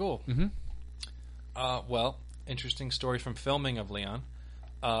 That's pretty cool. Mm-hmm. Well, interesting story from filming of Leon.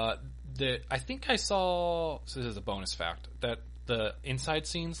 I think I saw, so this is a bonus fact, that the inside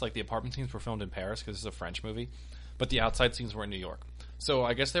scenes, like the apartment scenes, were filmed in Paris because this is a French movie, but the outside scenes were in New York. So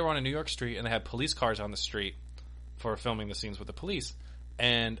I guess they were on a New York street, and they had police cars on the street for filming the scenes with the police.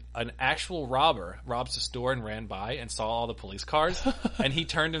 And an actual robber robs a store and ran by and saw all the police cars, and he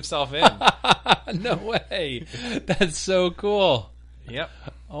turned himself in. No way. That's so cool. Yep.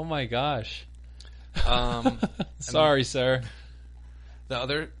 Oh my gosh. Sorry, sir. The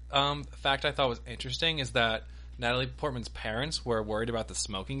other fact I thought was interesting is that Natalie Portman's parents were worried about the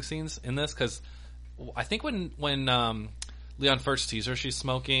smoking scenes in this, because I think when Leon first sees her, she's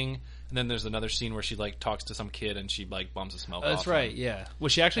smoking, and then there's another scene where she like talks to some kid and she like bums a smoke off. That's right, yeah.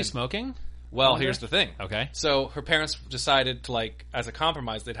 Was she actually smoking? Well, here's the thing. Okay. So her parents decided to, like, as a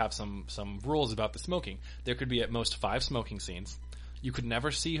compromise, they'd have some rules about the smoking. There could be at most 5 smoking scenes. You could never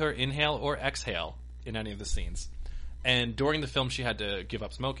see her inhale or exhale in any of the scenes. And during the film, she had to give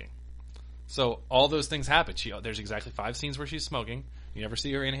up smoking. So all those things happen. There's exactly 5 scenes where she's smoking. You never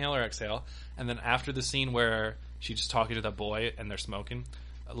see her inhale or exhale. And then after the scene where she's just talking to that boy and they're smoking,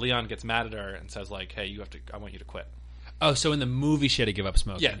 Leon gets mad at her and says, like, hey, I want you to quit. Oh, so in the movie she had to give up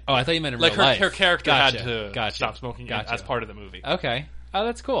smoking. Yeah. Oh, I thought you meant in like real life. Her character had to Gotcha. stop smoking as part of the movie. Okay. Oh,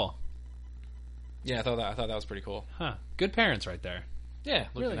 that's cool. Yeah, I thought that was pretty cool. Huh. Good parents right there. Yeah,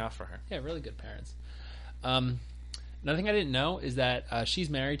 looking Really? out for her. Yeah, really good parents. Another thing I didn't know is that she's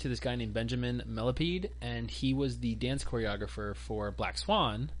married to this guy named Benjamin Melepede, and he was the dance choreographer for Black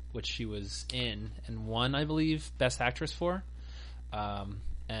Swan, which she was in and won, I believe, Best Actress for.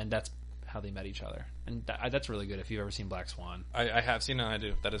 And that's how they met each other. And that's really good if you've ever seen Black Swan. I have seen it, and I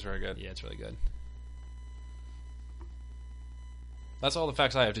do. That is very good. Yeah, it's really good. That's all the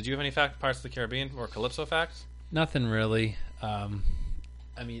facts I have. Did you have any Pirates of the Caribbean or Calypso facts? Nothing really.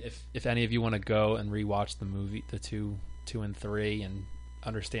 I mean, if any of you want to go and rewatch the movie, the 2 and 3, and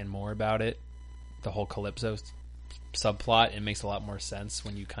understand more about it, the whole Calypso subplot, it makes a lot more sense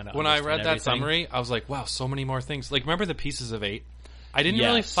when you kind of When I read that everything. summary, I was like, wow, so many more things. Like, remember the Pieces of 8? I didn't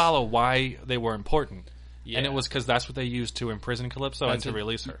really Yes. follow why they were important. Yeah. And it was because that's what they used to imprison Calypso and to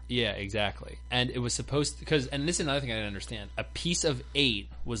release her. Yeah, exactly. And it was supposed to, and this is another thing I didn't understand. A piece of 8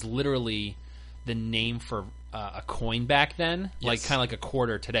 was literally the name for a coin back then, like kind of like a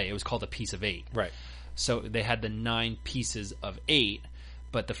quarter today. It was called a piece of 8. Right. So they had the 9 pieces of 8,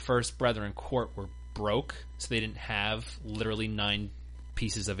 but the First Brethren court were broke, so they didn't have literally 9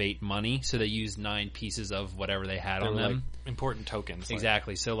 pieces of 8 money. So they used 9 pieces of whatever they had on them. Like important tokens.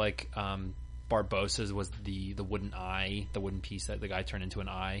 Exactly. So like Barbossa's was the wooden eye, the wooden piece that the guy turned into an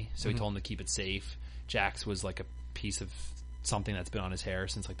eye. So he told him to keep it safe. Jack's was like a piece of something that's been on his hair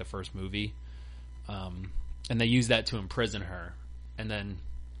since like the first movie. And they use that to imprison her. And then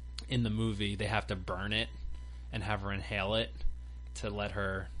in the movie, they have to burn it and have her inhale it to let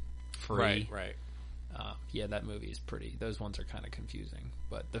her free. Right. Yeah, that movie is pretty. Those ones are kind of confusing.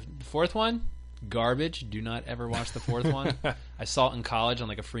 But the fourth one, garbage. Do not ever watch the fourth one. I saw it in college on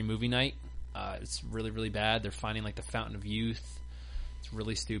like a free movie night. It's really, really bad. They're finding like the Fountain of Youth. It's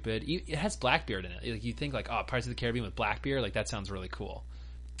really stupid. It has Blackbeard in it. Like, you think like, oh, Pirates of the Caribbean with Blackbeard, like that sounds really cool.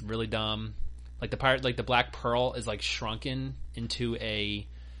 Really dumb. Like the Black Pearl is like shrunken into a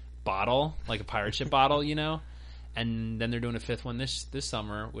bottle, like a pirate ship bottle, you know. And then they're doing a fifth one this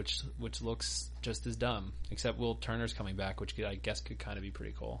summer, which looks just as dumb. Except Will Turner's coming back, which I guess could kind of be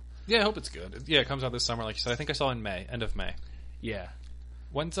pretty cool. Yeah, I hope it's good. Yeah, it comes out this summer, like you said. I think I saw in May, end of May. Yeah.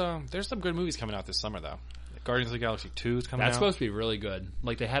 When's there's some good movies coming out this summer though. Guardians of the Galaxy 2 is coming out. That's supposed to be really good.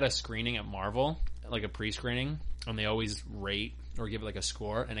 Like they had a screening at Marvel, like a pre-screening, and they always rate or give it like a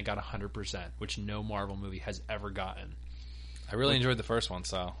score, and it got 100%, which no Marvel movie has ever gotten. I really enjoyed the first one,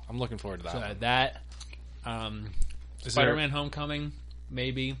 so I'm looking forward to that. So that, Spider-Man Homecoming,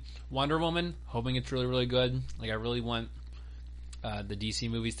 maybe. Wonder Woman, hoping it's really, really good. Like I really want the DC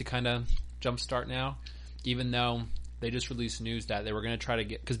movies to kind of jumpstart now, even though they just released news that they were going to try to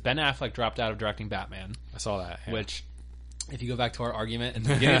get, because Ben Affleck dropped out of directing Batman. I saw that. Yeah. Which, if you go back to our argument in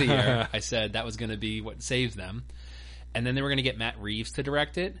the beginning of the year, I said that was going to be what saves them. And then they were going to get Matt Reeves to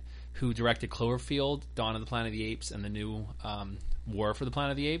direct it, who directed Cloverfield, Dawn of the Planet of the Apes, and the new War for the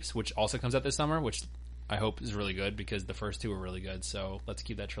Planet of the Apes, which also comes out this summer, which I hope is really good because the first two were really good. So let's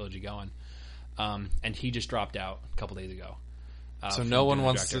keep that trilogy going. And he just dropped out a couple days ago. So no one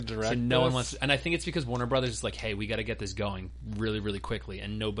wants to direct. So no one wants, and I think it's because Warner Brothers is like, "Hey, we got to get this going really, really quickly,"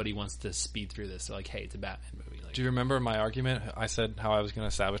 and nobody wants to speed through this. They're like, "Hey, it's a Batman movie." Like, do you remember my argument? I said how I was going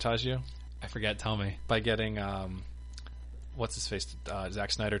to sabotage you. I forget. Tell me. By getting what's his face,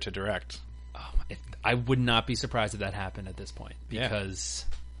 Zack Snyder to direct. I would not be surprised if that happened at this point because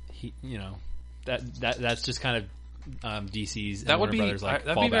he, you know, that's just kind of DC's. That would Warner be Brothers, like,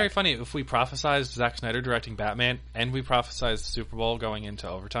 that'd be very funny if we prophesized Zack Snyder directing Batman and we prophesized the Super Bowl going into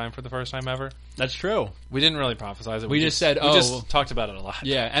overtime for the first time ever. That's true. We didn't really prophesize it. We just said, we just talked about it a lot.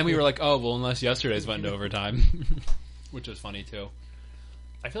 Yeah, and we were like, oh well, unless yesterday's went into overtime, which was funny too.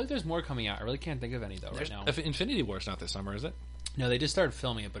 I feel like there's more coming out. I really can't think of any though right now. If Infinity War's not this summer, is it? No, they just started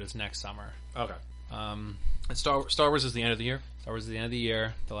filming it, but it's next summer. Okay. And Star Wars is the end of the year? Star Wars is the end of the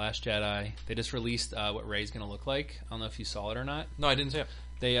year. The Last Jedi. They just released what Rey's going to look like. I don't know if you saw it or not. No, I didn't see it.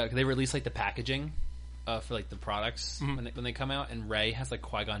 They released like the packaging for like the products when they come out, and Rey has like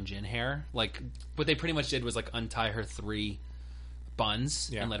Qui-Gon Jinn hair. Like what they pretty much did was like untie her 3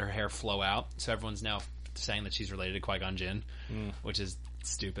 buns and let her hair flow out. So everyone's now saying that she's related to Qui-Gon Jinn, which is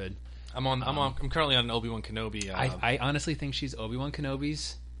stupid. I'm currently on Obi-Wan Kenobi. I honestly think she's Obi-Wan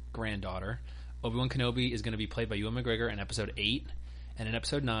Kenobi's granddaughter. Obi-Wan Kenobi is going to be played by Ewan McGregor in episode 8 and in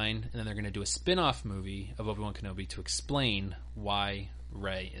episode 9, and then they're going to do a spin-off movie of Obi-Wan Kenobi to explain why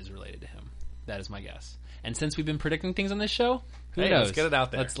Rey is related to him. That is my guess. And since we've been predicting things on this show, who knows? Let's get it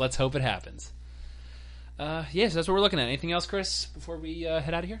out there. Let's hope it happens. So that's what we're looking at. Anything else, Chris, before we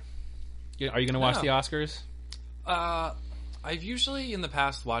head out of here? Are you going to watch the Oscars? I've usually in the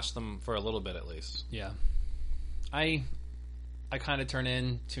past watched them for a little bit at least. Yeah. I kind of tune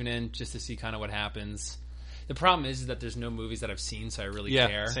in just to see kind of what happens. The problem is that there's no movies that I've seen, so I really care.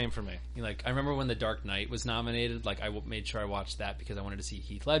 Yeah, same for me. Like, I remember when The Dark Knight was nominated, like, I made sure I watched that because I wanted to see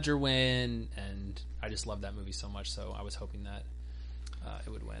Heath Ledger win, and I just love that movie so much, so I was hoping that it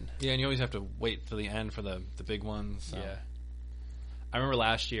would win. Yeah, and you always have to wait for the end for the big ones. So. Yeah. I remember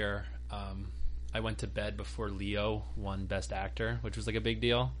last year, I went to bed before Leo won Best Actor, which was, like, a big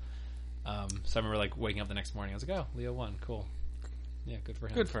deal. So I remember, like, waking up the next morning. I was like, oh, Leo won. Cool. Yeah, good for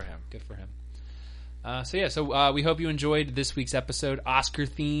him. Good for him. Good for him. So we hope you enjoyed this week's episode, Oscar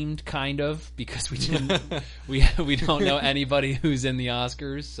themed, kind of, because we didn't we don't know anybody who's in the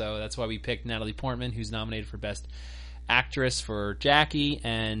Oscars, so that's why we picked Natalie Portman, who's nominated for Best Actress for Jackie,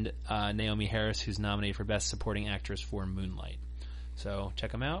 and Naomi Harris, who's nominated for Best Supporting Actress for Moonlight. So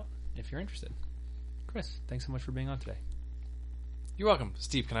check them out if you're interested. Chris, thanks so much for being on today. You're welcome.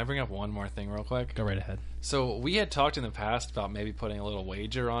 Steve, can I bring up one more thing real quick? Go right ahead. So we had talked in the past about maybe putting a little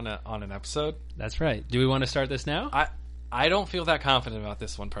wager on an episode. That's right. Do we want to start this now? I don't feel that confident about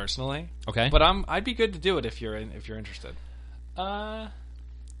this one personally. Okay. But I'd be good to do it if you're interested. I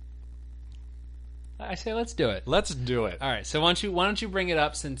say let's do it. Let's do it. All right. So why don't you bring it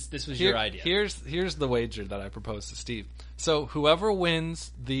up since this was your idea? Here's the wager that I proposed to Steve. So whoever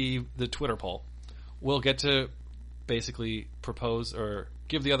wins the Twitter poll will get to basically propose or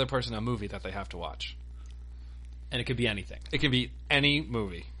give the other person a movie that they have to watch. And it could be anything. It can be any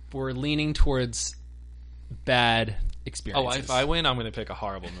movie. We're leaning towards bad experiences. Oh, if I win, I'm going to pick a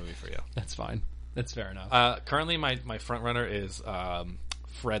horrible movie for you. That's fine. That's fair enough. Currently, my front runner is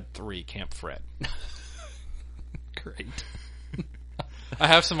Fred 3, Camp Fred. Great. I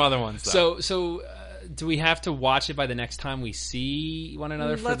have some other ones, though. So Do we have to watch it by the next time we see one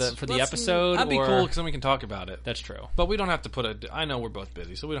another for the episode? That'd be cool because then we can talk about it. That's true. But we don't have to put I know we're both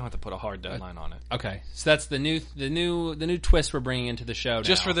busy, so we don't have to put a hard deadline on it. Okay, so that's the new twist we're bringing into the show now.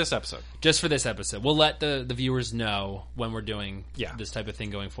 Just for this episode. Just for this episode. We'll let the viewers know when we're doing this type of thing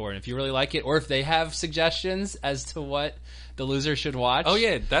going forward. And if you really like it, or if they have suggestions as to what the loser should watch. Oh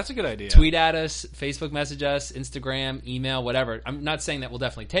yeah, that's a good idea. Tweet at us, Facebook message us, Instagram, email, whatever. I'm not saying that we'll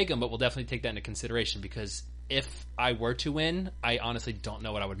definitely take them, but we'll definitely take that into consideration, because if I were to win, I honestly don't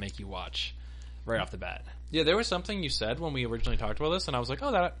know what I would make you watch right off the bat. Yeah, there was something you said when we originally talked about this, and I was like,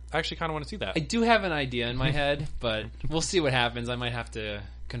 oh, that I actually kind of want to see that. I do have an idea in my head, but we'll see what happens. I might have to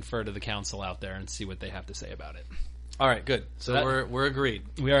confer to the council out there and see what they have to say about it. All right, good. So we're agreed.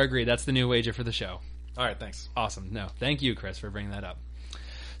 We are agreed. That's the new wager for the show. All right, thanks. Awesome. No, thank you, Chris, for bringing that up.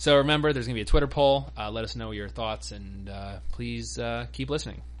 So remember, there's going to be a Twitter poll. Let us know your thoughts, and please keep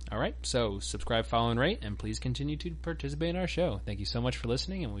listening. All right? So subscribe, follow, and rate, and please continue to participate in our show. Thank you so much for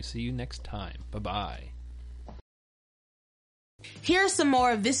listening, and we'll see you next time. Bye-bye. Here are some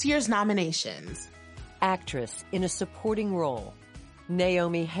more of this year's nominations. Actress in a supporting role,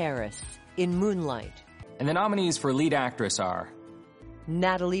 Naomi Harris in Moonlight. And the nominees for lead actress are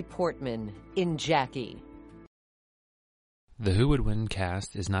Natalie Portman in Jackie. The Who Would Win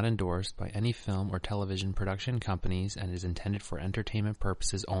cast is not endorsed by any film or television production companies and is intended for entertainment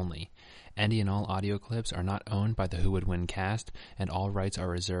purposes only. Any and all audio clips are not owned by the Who Would Win cast, and all rights are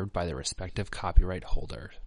reserved by their respective copyright holders.